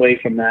to stay away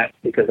from that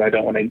because I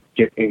don't want to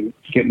get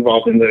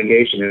involved in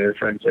litigation and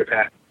infringe their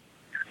patent.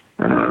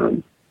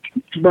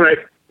 But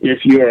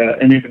if you're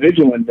an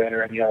individual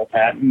inventor and you have a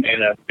patent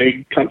and a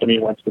big company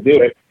wants to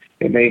do it,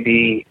 it may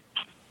be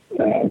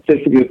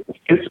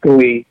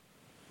fiscally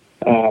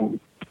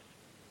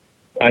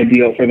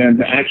ideal for them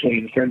to actually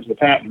infringe the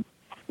patent.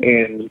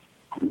 And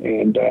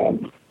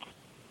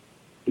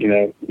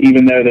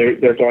even though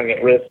they're going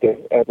at risk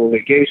of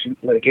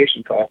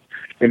litigation costs,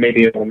 they may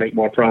be able to make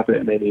more profit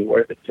and may be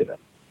worth it to them.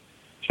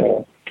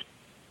 So,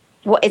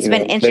 well, it's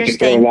been interesting.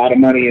 They can throw a lot of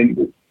money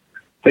in.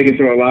 They can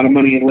throw a lot of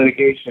money in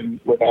litigation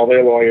with all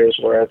their lawyers,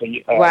 whereas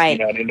an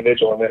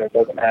individual inventor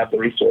doesn't have the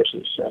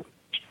resources. So.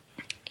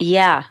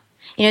 Yeah.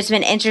 It's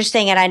been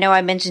interesting, and I know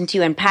I mentioned to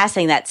you in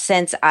passing that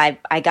since I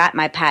got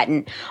my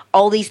patent,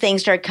 all these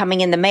things started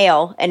coming in the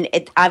mail, and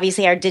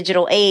obviously our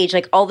digital age,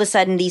 like all of a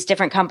sudden these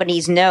different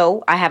companies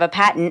know I have a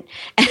patent,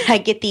 and I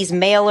get these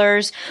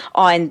mailers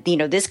on,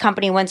 this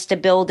company wants to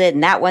build it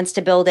and that wants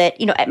to build it,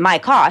 at my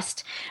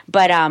cost.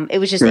 But it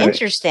was just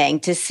interesting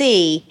to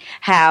see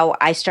how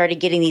I started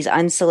getting these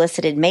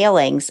unsolicited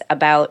mailings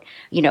about,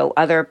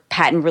 other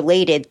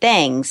patent-related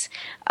things.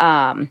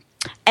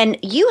 And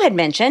you had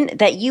mentioned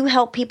that you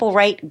help people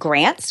write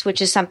grants,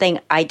 which is something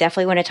I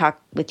definitely want to talk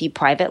with you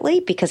privately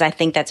because I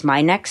think that's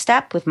my next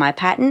step with my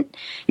patent.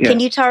 Yeah. Can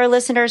you tell our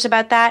listeners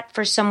about that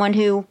for someone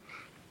who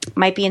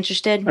might be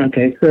interested?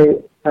 Okay,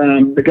 so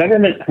the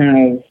government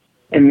has,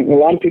 and a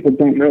lot of people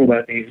don't know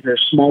about these, they're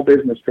small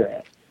business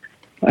grants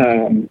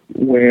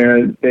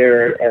where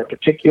there are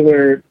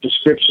particular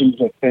descriptions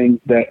of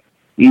things that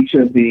each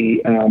of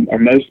the, or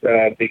most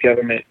of the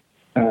government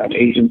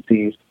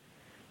agencies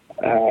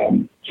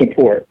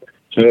support.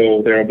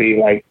 So there'll be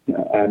like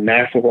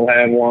NASA will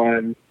have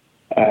one,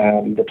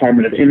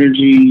 Department of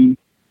Energy,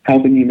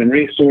 Health and Human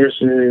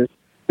Resources.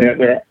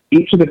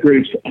 Each of the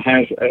groups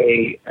has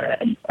a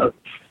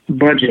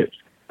budget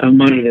of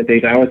money that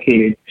they've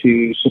allocated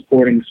to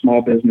supporting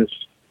small business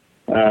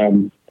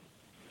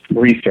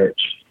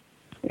research.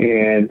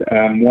 And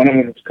one of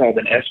them is called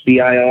an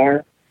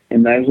SBIR,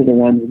 and those are the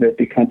ones that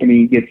the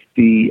company gets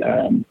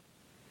does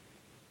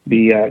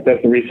the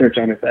research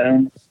on its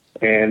own.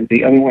 And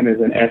the other one is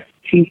an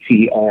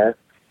STTR,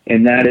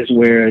 and that is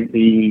where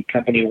the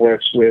company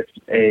works with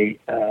a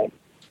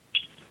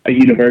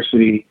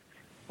university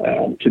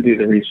to do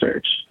the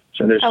research.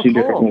 So there's two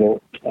different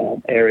little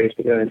areas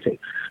to go into.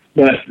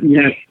 But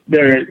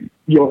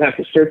you'll have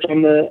to search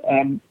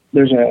on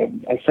there's a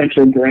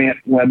central grant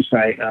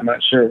website. I'm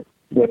not sure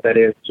what that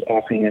is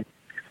offhand.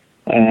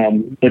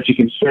 But you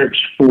can search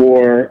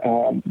for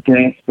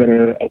grants that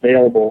are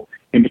available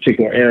in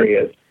particular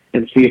areas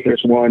and see if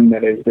there's one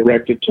that is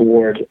directed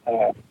toward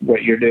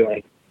what you're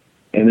doing.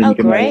 And then you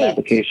can write an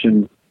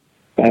application,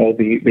 follow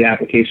the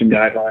application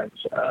guidelines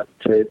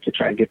to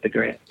try and get the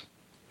grant.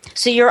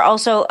 So you're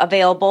also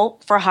available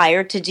for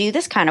hire to do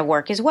this kind of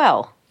work as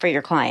well for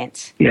your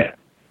clients? Yeah.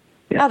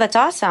 Oh, that's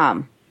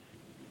awesome.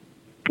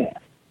 Yeah.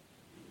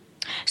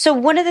 So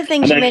one of the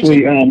things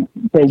mentioned...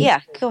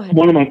 go ahead.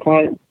 One of my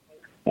clients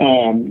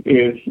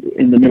is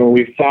in the middle.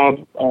 We've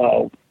filed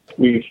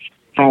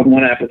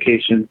one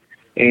application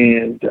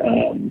and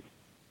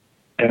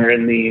are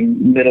in the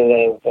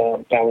middle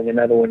of filing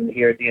another one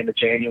here at the end of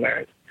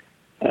January.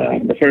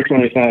 The first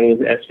one we filed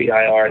was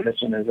SBIR, and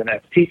this one is an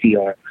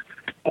STTR.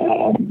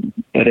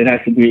 But it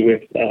has to do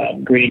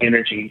with green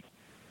energy.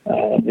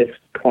 This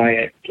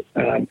client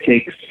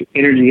takes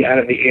energy out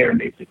of the air,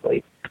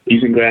 basically,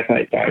 using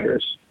graphite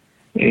fibers.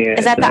 And,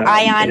 is that the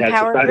Ion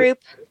Power Group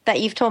that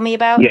you've told me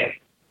about? Yeah.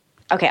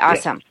 Okay,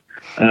 awesome.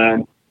 Yeah.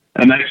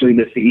 I'm actually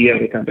the CEO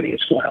of the company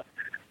as well.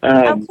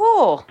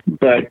 Cool.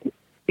 But,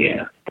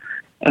 yeah.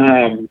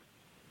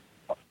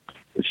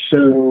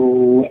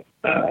 So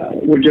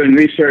we're doing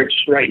research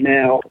right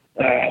now.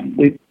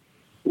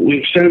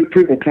 We've shown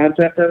proof of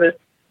concept of it,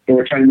 but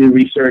we're trying to do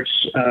research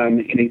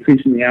in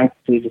increasing the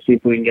altitude to see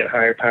if we can get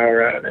higher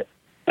power out of it.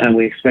 And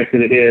we expect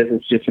that it is.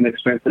 It's just an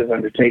expensive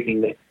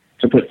undertaking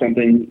to put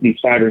these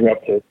fibers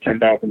up to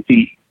 10,000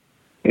 feet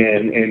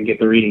and get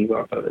the readings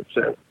off of it.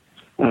 So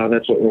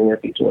that's what we're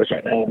working towards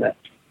right now on that.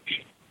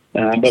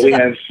 But we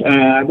have,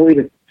 I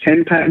believe,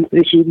 10 patents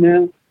issued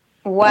now.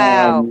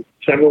 Wow.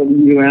 Several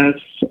in the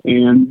U.S.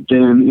 and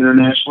then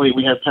internationally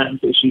we have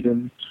patents issued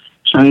in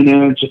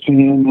China,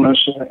 Japan,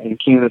 Russia, and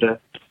Canada.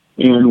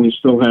 And we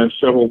still have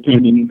several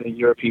pending in the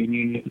European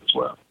Union as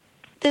well.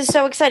 This is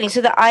so exciting.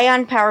 So the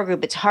Ion Power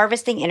Group, it's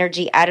harvesting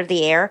energy out of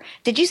the air.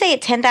 Did you say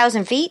at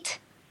 10,000 feet?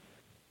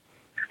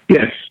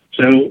 Yes.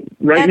 So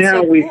right That's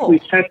now so we cool. we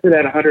tested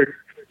at 100.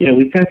 Yeah,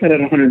 we tested at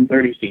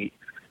 130 feet.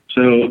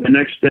 So the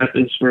next step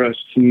is for us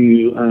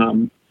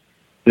to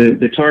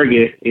the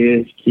target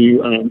is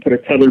to put a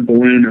tethered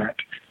balloon up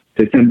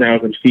to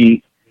 10,000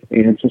 feet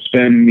and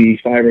suspend the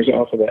fibers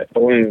off of that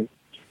balloon.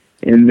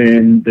 And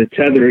then the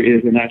tether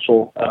is an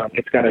actual.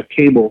 It's got a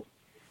cable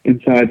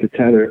inside the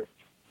tether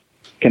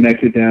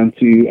connected down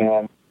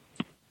to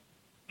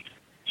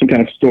some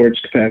kind of storage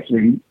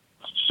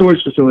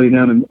facility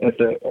down at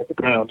the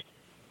ground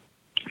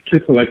to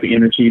collect the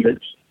energy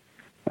that's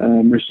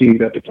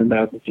received up to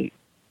 10,000 feet.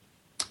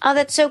 Oh,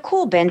 that's so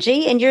cool,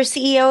 Benji. And you're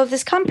CEO of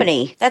this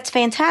company. That's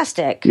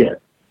fantastic. Yeah.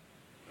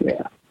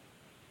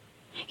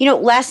 You know,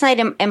 last night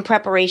in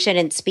preparation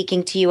and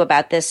speaking to you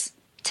about this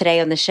today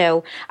on the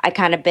show, I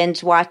kind of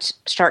binge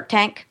watched Shark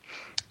Tank.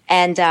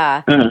 And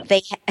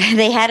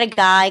they had a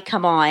guy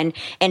come on,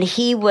 and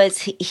he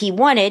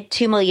wanted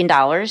 $2 million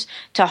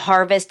to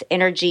harvest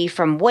energy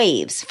from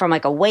waves, from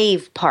like a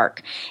wave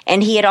park.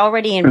 And he had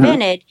already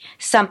invented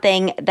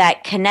something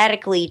that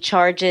kinetically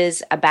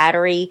charges a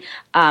battery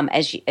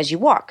as you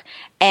walk.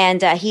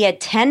 And he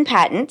had 10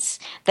 patents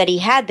that he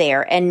had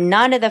there, and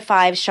none of the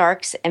 5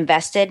 sharks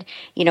invested,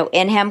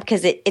 in him,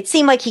 because it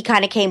seemed like he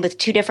kind of came with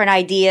 2 different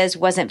ideas,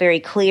 wasn't very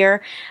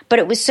clear. But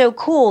it was so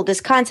cool, this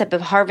concept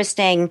of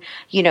harvesting,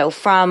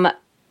 from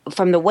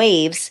the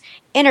waves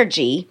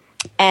energy.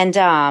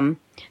 And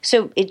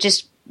so it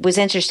just was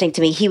interesting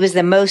to me. He was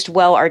the most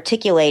well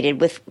articulated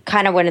with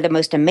kind of one of the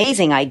most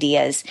amazing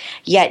ideas,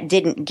 yet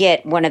didn't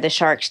get one of the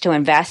sharks to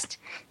invest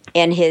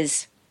in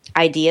his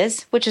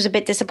ideas, which was a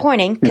bit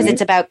disappointing because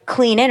it's about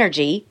clean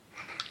energy.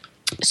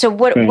 So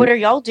what are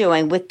y'all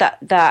doing with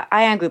the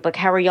ION Group? Like,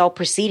 how are y'all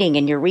proceeding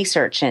in your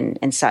research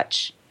and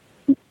such?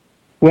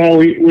 Well,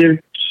 we're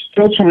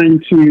still trying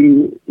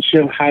to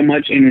show how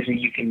much energy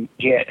you can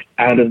get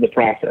out of the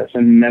process,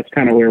 and that's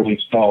kind of where we've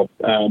stalled.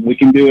 We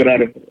can do it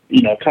out of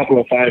a couple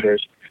of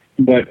fibers,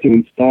 but to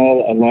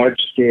install a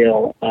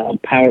large-scale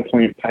power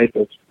plant type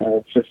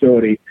of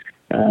facility,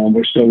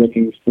 we're still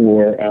looking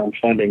for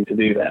funding to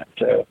do that.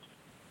 So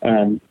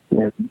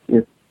we're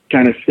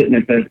kind of sitting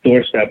at the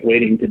doorstep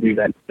waiting to do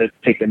that, to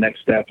take the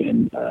next step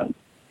in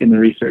the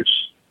research,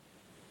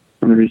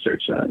 on the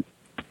research side.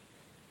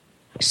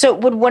 So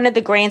would one of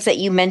the grants that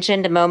you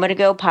mentioned a moment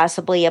ago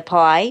possibly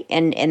apply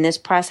in this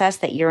process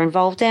that you're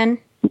involved in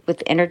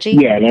with energy?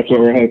 Yeah, that's what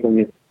we're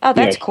hoping. Oh,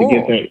 that's cool.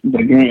 To get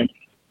the grant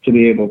to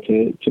be able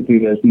to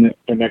do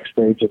the next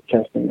stage of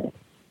testing it.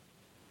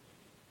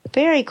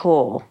 Very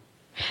cool.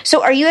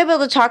 So are you able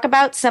to talk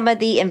about some of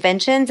the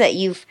inventions that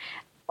you've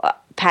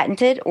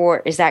patented, or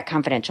is that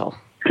confidential?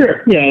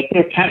 Sure. Yeah, if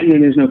they're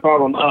patented, there's no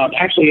problem.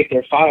 Actually, if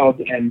they're filed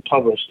and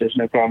published, there's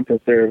no problem because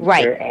they're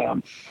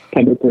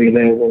publicly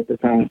available at the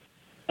time.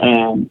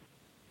 One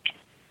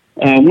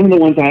of the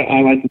ones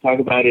I like to talk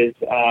about is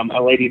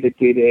a lady that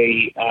did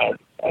a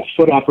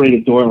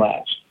foot-operated door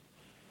latch,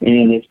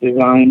 and it's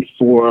designed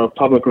for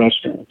public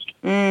restrooms.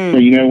 So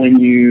when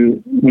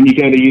you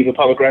go to use a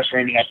public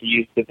restroom, you have to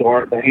use the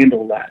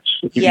handle latch.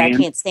 With your hand. I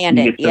can't stand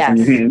it.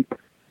 Yes.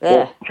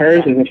 Well,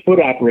 hers is a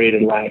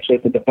foot-operated latch. So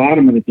it's at the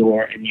bottom of the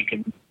door, and you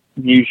can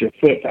use your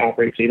foot to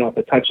operate, so you don't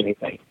have to touch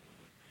anything.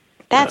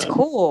 That's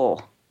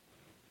cool.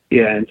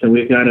 Yeah, and so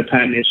we've got a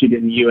patent issued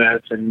in the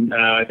U.S., and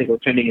I think we're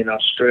pending in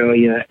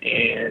Australia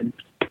and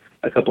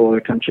a couple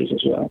other countries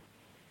as well.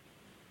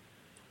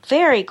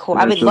 Very cool.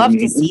 I would love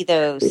to see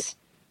those.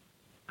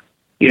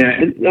 Yeah,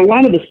 and a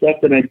lot of the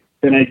stuff that I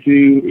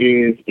do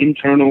is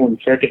internal and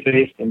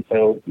circuit-based, and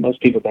so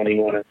most people don't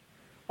even want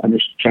to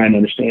try and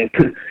understand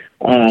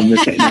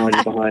the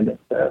technology behind it.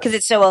 Because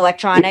it's so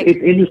electronic.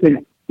 It's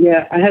interesting.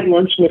 Yeah, I had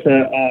lunch with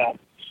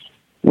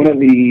one of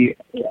the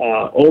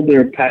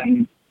older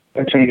patent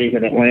attorneys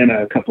in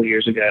Atlanta a couple of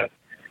years ago.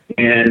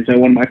 And so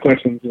one of my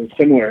questions is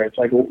similar. It's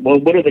like, well,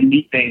 what are the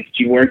neat things that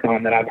you work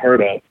on that I've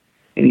heard of?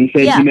 And he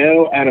said,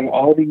 out of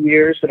all the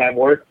years that I've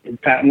worked in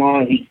patent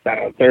law, he's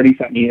about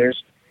 30-something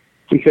years,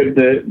 he said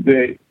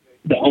the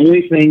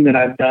only thing that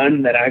I've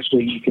done that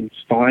actually you can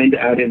find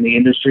out in the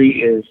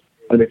industry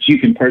or that you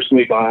can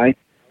personally buy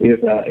is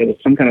it was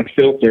some kind of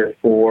filter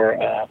for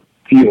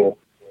fuel.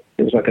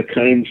 It was like a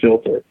cone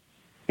filter.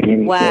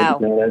 And he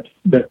said,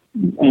 that's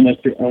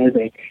almost the only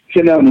thing.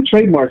 So now on the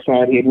trademark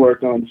side, he had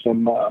worked on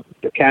some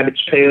the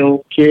Cabbage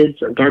Pail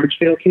Kids or Garbage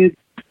Pail Kids.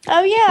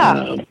 Oh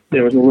yeah.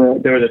 There was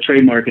a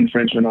trademark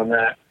infringement on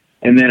that,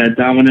 and then a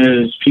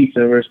Domino's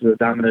Pizza versus a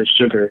Domino's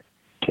Sugar.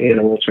 He had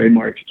a little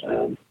trademark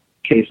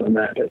case on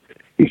that. But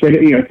he said,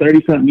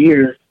 30-something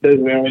years, those are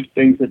the only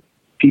things that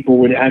people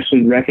would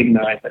actually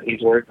recognize that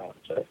he's worked on.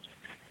 So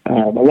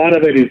a lot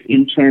of it is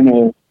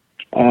internal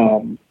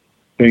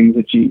things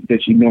that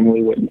you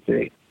normally wouldn't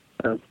see.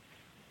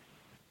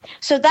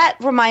 So that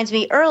reminds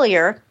me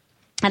earlier,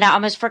 and I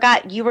almost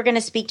forgot, you were going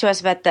to speak to us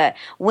about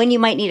when you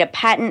might need a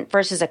patent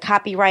versus a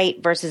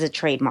copyright versus a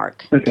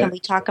trademark. Okay. Can we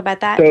talk about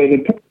that?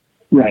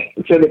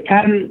 So the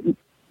patent,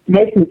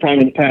 most of the time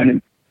in the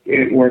patent,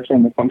 it works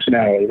on the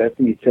functionality. That's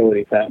the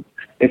utility patent.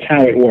 It's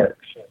how it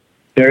works.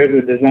 There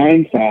is a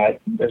design side.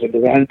 There's a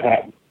design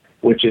patent,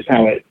 which is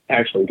how it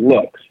actually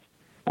looks.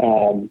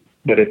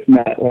 but it's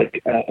not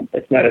like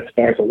it's not as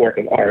far as a work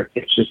of art.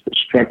 It's just the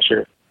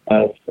structure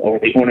of or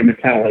the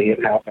ornamentality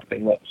of how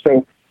something looks.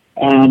 So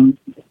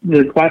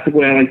the classic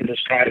way I like to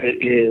describe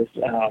it is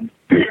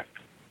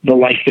the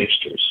light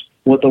fixtures.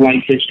 What the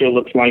light fixture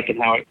looks like and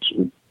how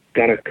it's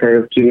got a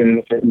curve to it in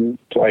a certain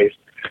place.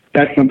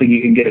 That's something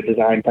you can get a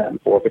design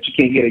patent for, but you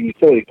can't get a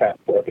utility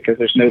patent for because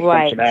there's no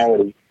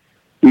functionality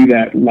to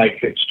that light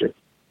fixture.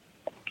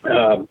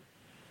 So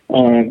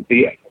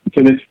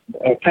this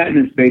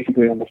patent is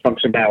basically on the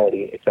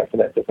functionality, except for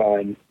that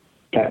design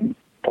patent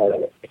part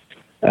of it.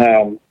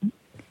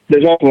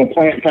 There's also a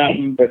plant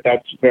patent, but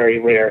that's very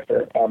rare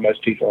for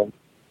most people.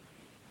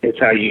 It's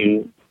how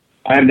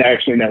I've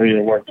actually never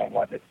even worked on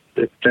one.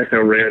 It's just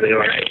how rare they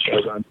are. It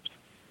shows on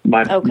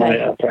my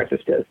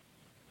practice does.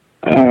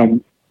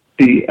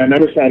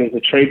 Another side is the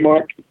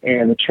trademark,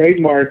 and the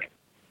trademark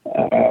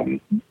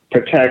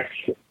protects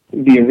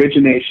the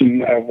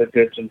origination of the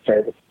goods and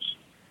services.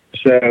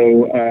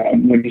 So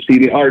when you see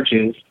the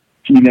arches,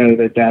 you know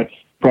that that's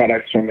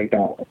products from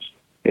McDonald's.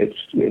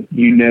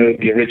 You know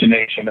the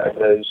origination of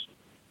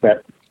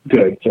that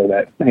good, so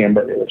that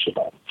hamburger that you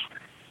bought.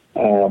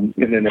 And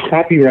then the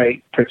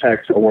copyright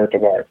protects a work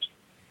of art,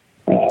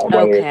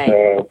 whether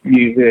it's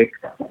music,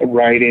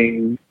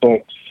 writing,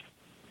 books,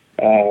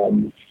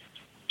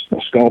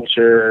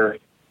 sculpture,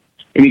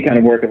 any kind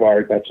of work of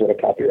art. That's what a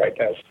copyright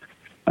does.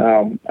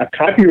 A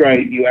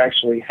copyright you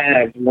actually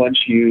have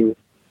once you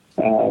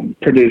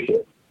produce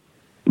it,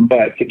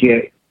 but to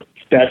get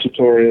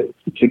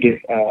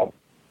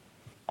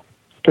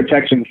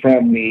protection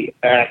from the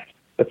act,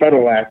 the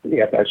federal act, you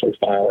have to actually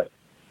file it,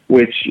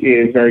 which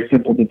is very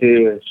simple to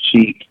do. It's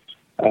cheap.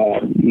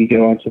 You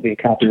go onto the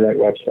copyright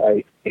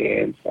website,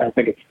 and I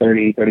think it's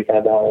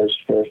 $35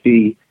 for a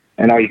fee,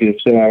 and all you do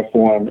is fill out a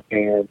form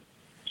and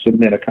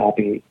submit a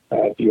copy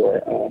of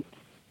your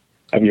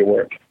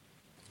work.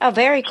 Oh,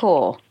 very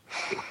cool.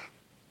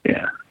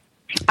 Yeah.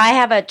 I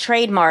have a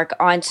trademark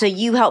on, so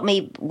you helped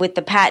me with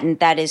the patent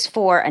that is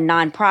for a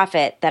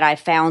nonprofit that I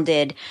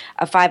founded,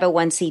 a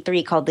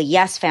 501c3 called the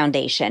Yes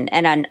Foundation.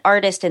 And an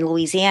artist in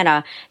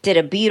Louisiana did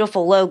a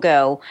beautiful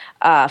logo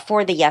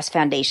for the Yes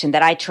Foundation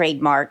that I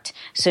trademarked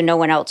so no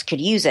one else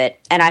could use it.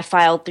 And I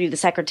filed through the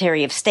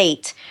Secretary of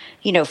State,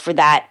 for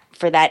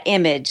that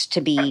image to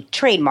be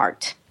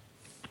trademarked.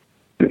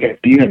 Okay, so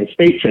you have a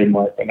state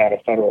trademark but not a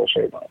federal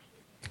trademark.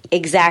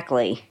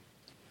 Exactly.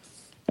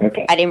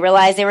 Okay. I didn't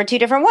realize there were two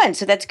different ones,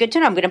 so that's good to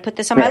know. I'm going to put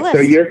this on my list.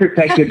 So you're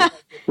protected,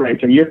 right?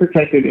 So you're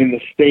protected in the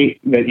state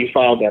that you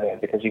filed that in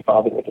because you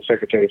filed it with the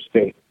Secretary of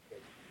State.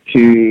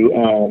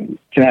 To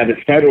have it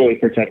federally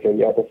protected,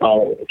 you have to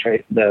file it with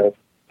the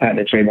Patent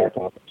and Trademark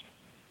Office.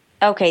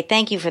 Okay,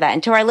 thank you for that.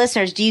 And to our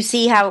listeners, do you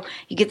see how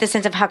you get the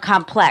sense of how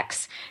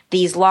complex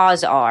these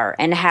laws are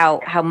and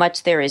how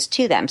much there is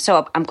to them?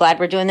 So I'm glad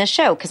we're doing this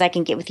show because I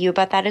can get with you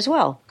about that as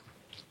well.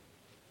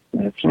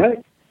 That's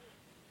right.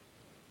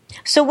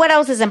 So what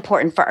else is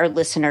important for our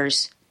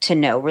listeners to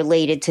know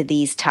related to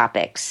these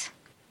topics?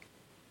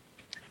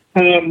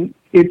 I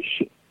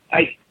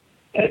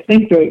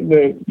think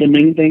the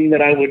main thing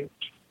that I would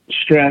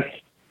stress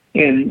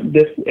in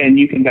this, and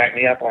you can back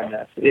me up on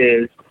this,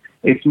 is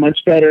it's much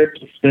better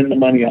to spend the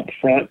money up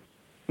front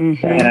to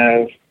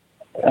have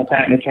a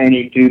patent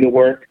attorney do the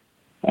work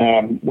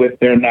with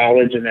their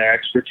knowledge and their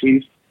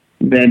expertise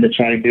than to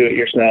try and do it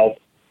yourself.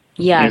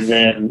 Yes. And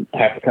then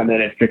have to come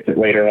in and fix it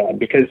later on.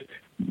 Because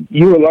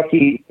you were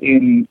lucky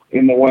in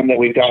the one that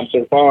we've done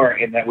so far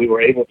in that we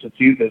were able to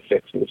do the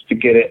fixes to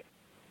get it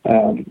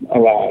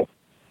allowed.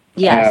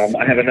 Yes.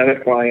 I have another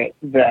client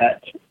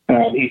that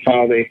he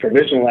filed a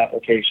provisional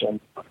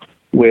application,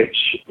 which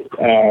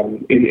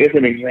it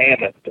isn't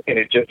examined, and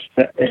it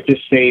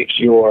just saves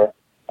your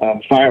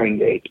filing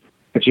date.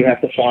 But you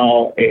have to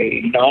file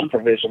a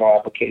non-provisional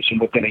application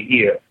within a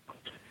year.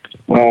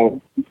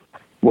 Well,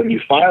 when you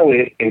file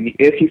it, and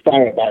if you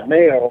file it by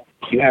mail,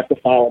 you have to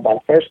file it by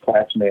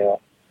first-class mail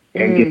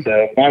and get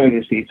the filing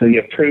receipt, so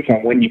you have proof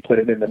on when you put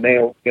it in the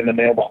mailbox, in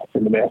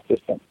the mail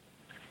system.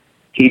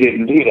 He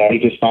didn't do that. He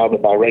just filed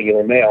it by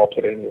regular mail,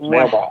 put it in his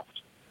mailbox.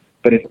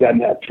 But it doesn't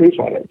have proof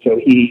on it, so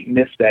he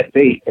missed that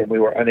date, and we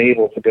were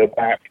unable to go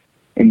back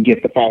and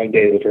get the filing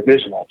date of the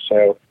provisional.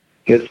 So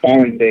his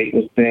filing date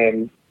was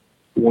then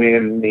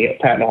when the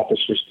patent office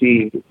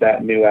received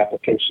that new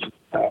application.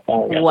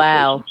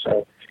 Wow.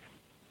 So,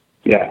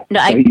 yeah.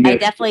 No, so I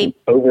definitely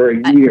over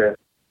a year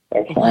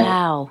of filing.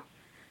 Wow.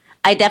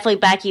 I definitely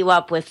back you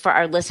up with, for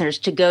our listeners,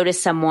 to go to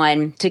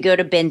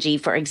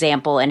Benji, for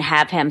example, and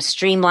have him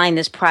streamline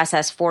this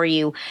process for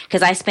you.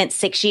 Because I spent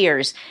 6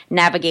 years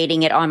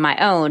navigating it on my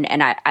own,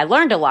 and I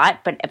learned a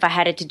lot. But if I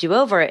had it to do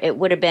over, it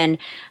would have been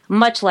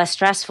much less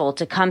stressful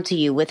to come to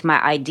you with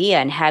my idea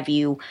and have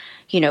you,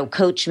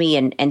 coach me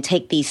and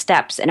take these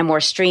steps in a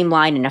more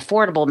streamlined and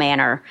affordable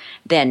manner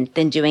than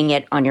doing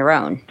it on your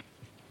own.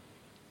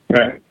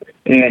 Right.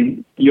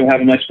 And you'll have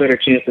a much better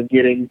chance of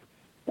getting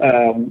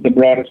the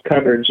broadest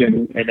coverage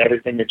and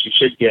everything that you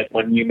should get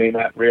when you may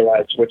not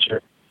realize what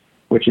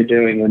you're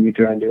doing when you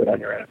try and do it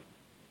on your own.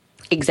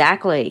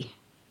 Exactly.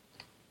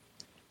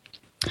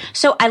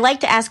 So I like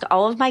to ask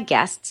all of my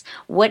guests,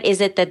 what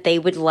is it that they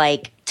would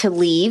like to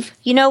leave?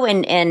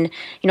 And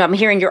I'm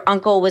hearing your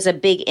uncle was a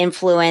big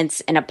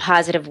influence in a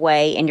positive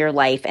way in your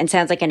life and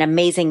sounds like an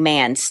amazing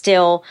man,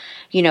 still,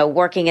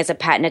 working as a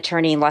patent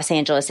attorney in Los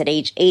Angeles at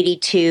age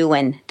 82,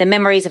 and the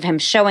memories of him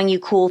showing you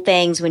cool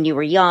things when you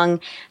were young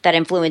that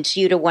influenced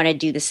you to want to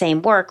do the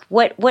same work.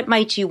 What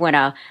might you want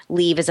to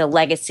leave as a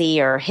legacy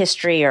or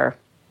history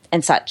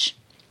and such?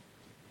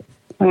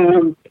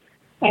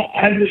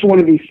 I just want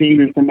to be seen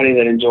as somebody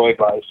that enjoys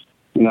life,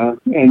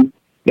 and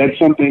that's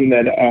something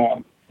that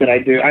I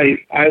do.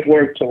 I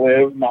work to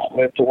live, not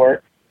live to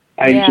work.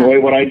 I enjoy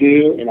what I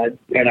do,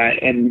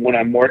 and when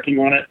I'm working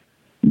on it.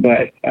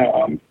 But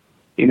when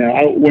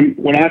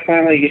I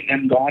finally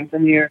am gone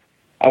from here,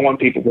 I want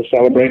people to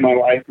celebrate my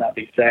life, not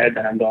be sad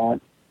that I'm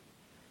gone.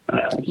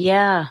 I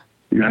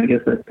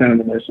guess that's kind of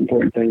the most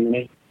important thing to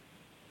me.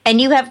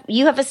 And you have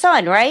a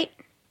son, right?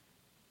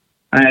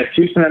 I have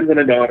 2 sons and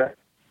a daughter.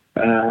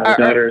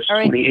 Daughter is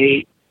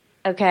 28.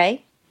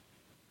 Okay.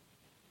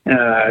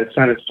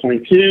 Son is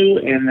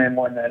 22, and then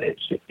one that is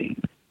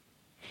 15.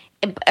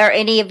 Are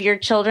any of your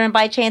children,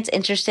 by chance,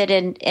 interested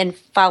in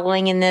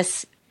following in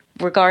this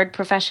regard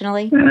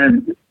professionally?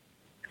 The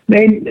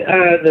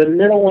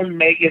middle one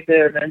may get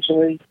there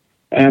eventually.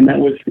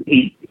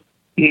 He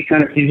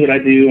kind of sees what I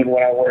do and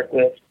what I work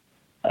with.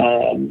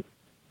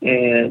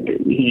 And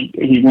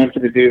he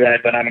wanted to do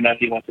that, but I don't know if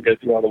he wants to go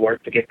through all the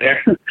work to get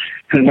there.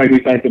 Like we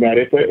talked about,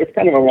 it's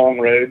kind of a long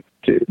road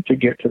to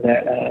get to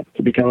that,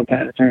 to become a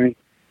patent attorney.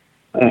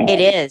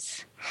 It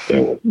is.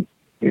 So,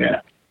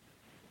 yeah.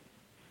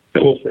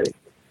 So we'll see.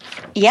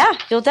 Yeah,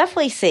 you'll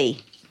definitely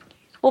see.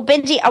 Well,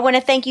 Benji, I want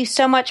to thank you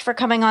so much for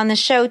coming on the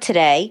show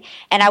today.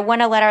 And I want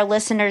to let our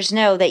listeners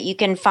know that you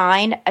can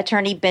find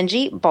Attorney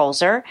Benji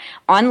Bolzer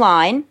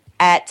online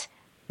at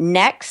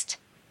NEXT,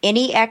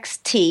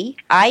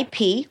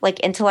 NEXTIP,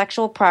 like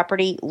intellectual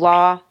property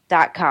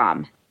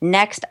law.com,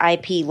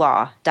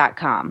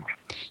 nextiplaw.com.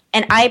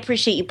 And I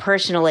appreciate you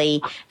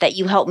personally that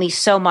you helped me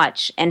so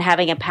much in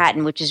having a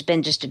patent, which has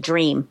been just a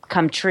dream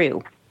come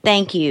true.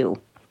 Thank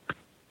you.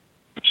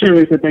 Sure,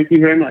 Lisa. Thank you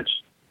very much.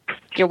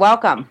 You're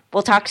welcome.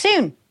 We'll talk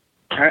soon.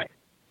 All right.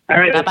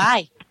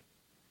 Bye-bye.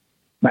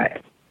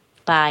 Bye.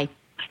 Bye.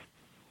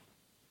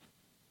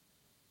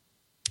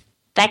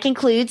 That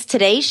concludes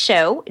today's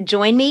show.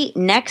 Join me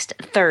next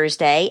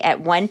Thursday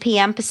at 1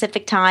 p.m.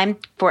 Pacific time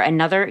for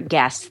another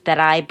guest that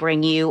I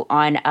bring you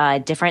on a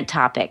different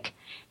topic.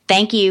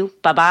 Thank you.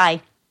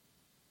 Bye-bye.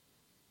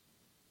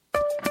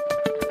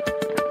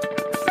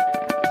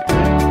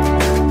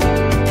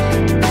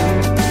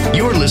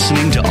 You're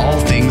listening to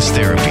All Things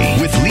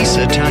Therapy with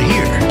Lisa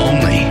Tahir,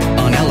 only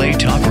on LA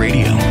Talk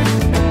Radio.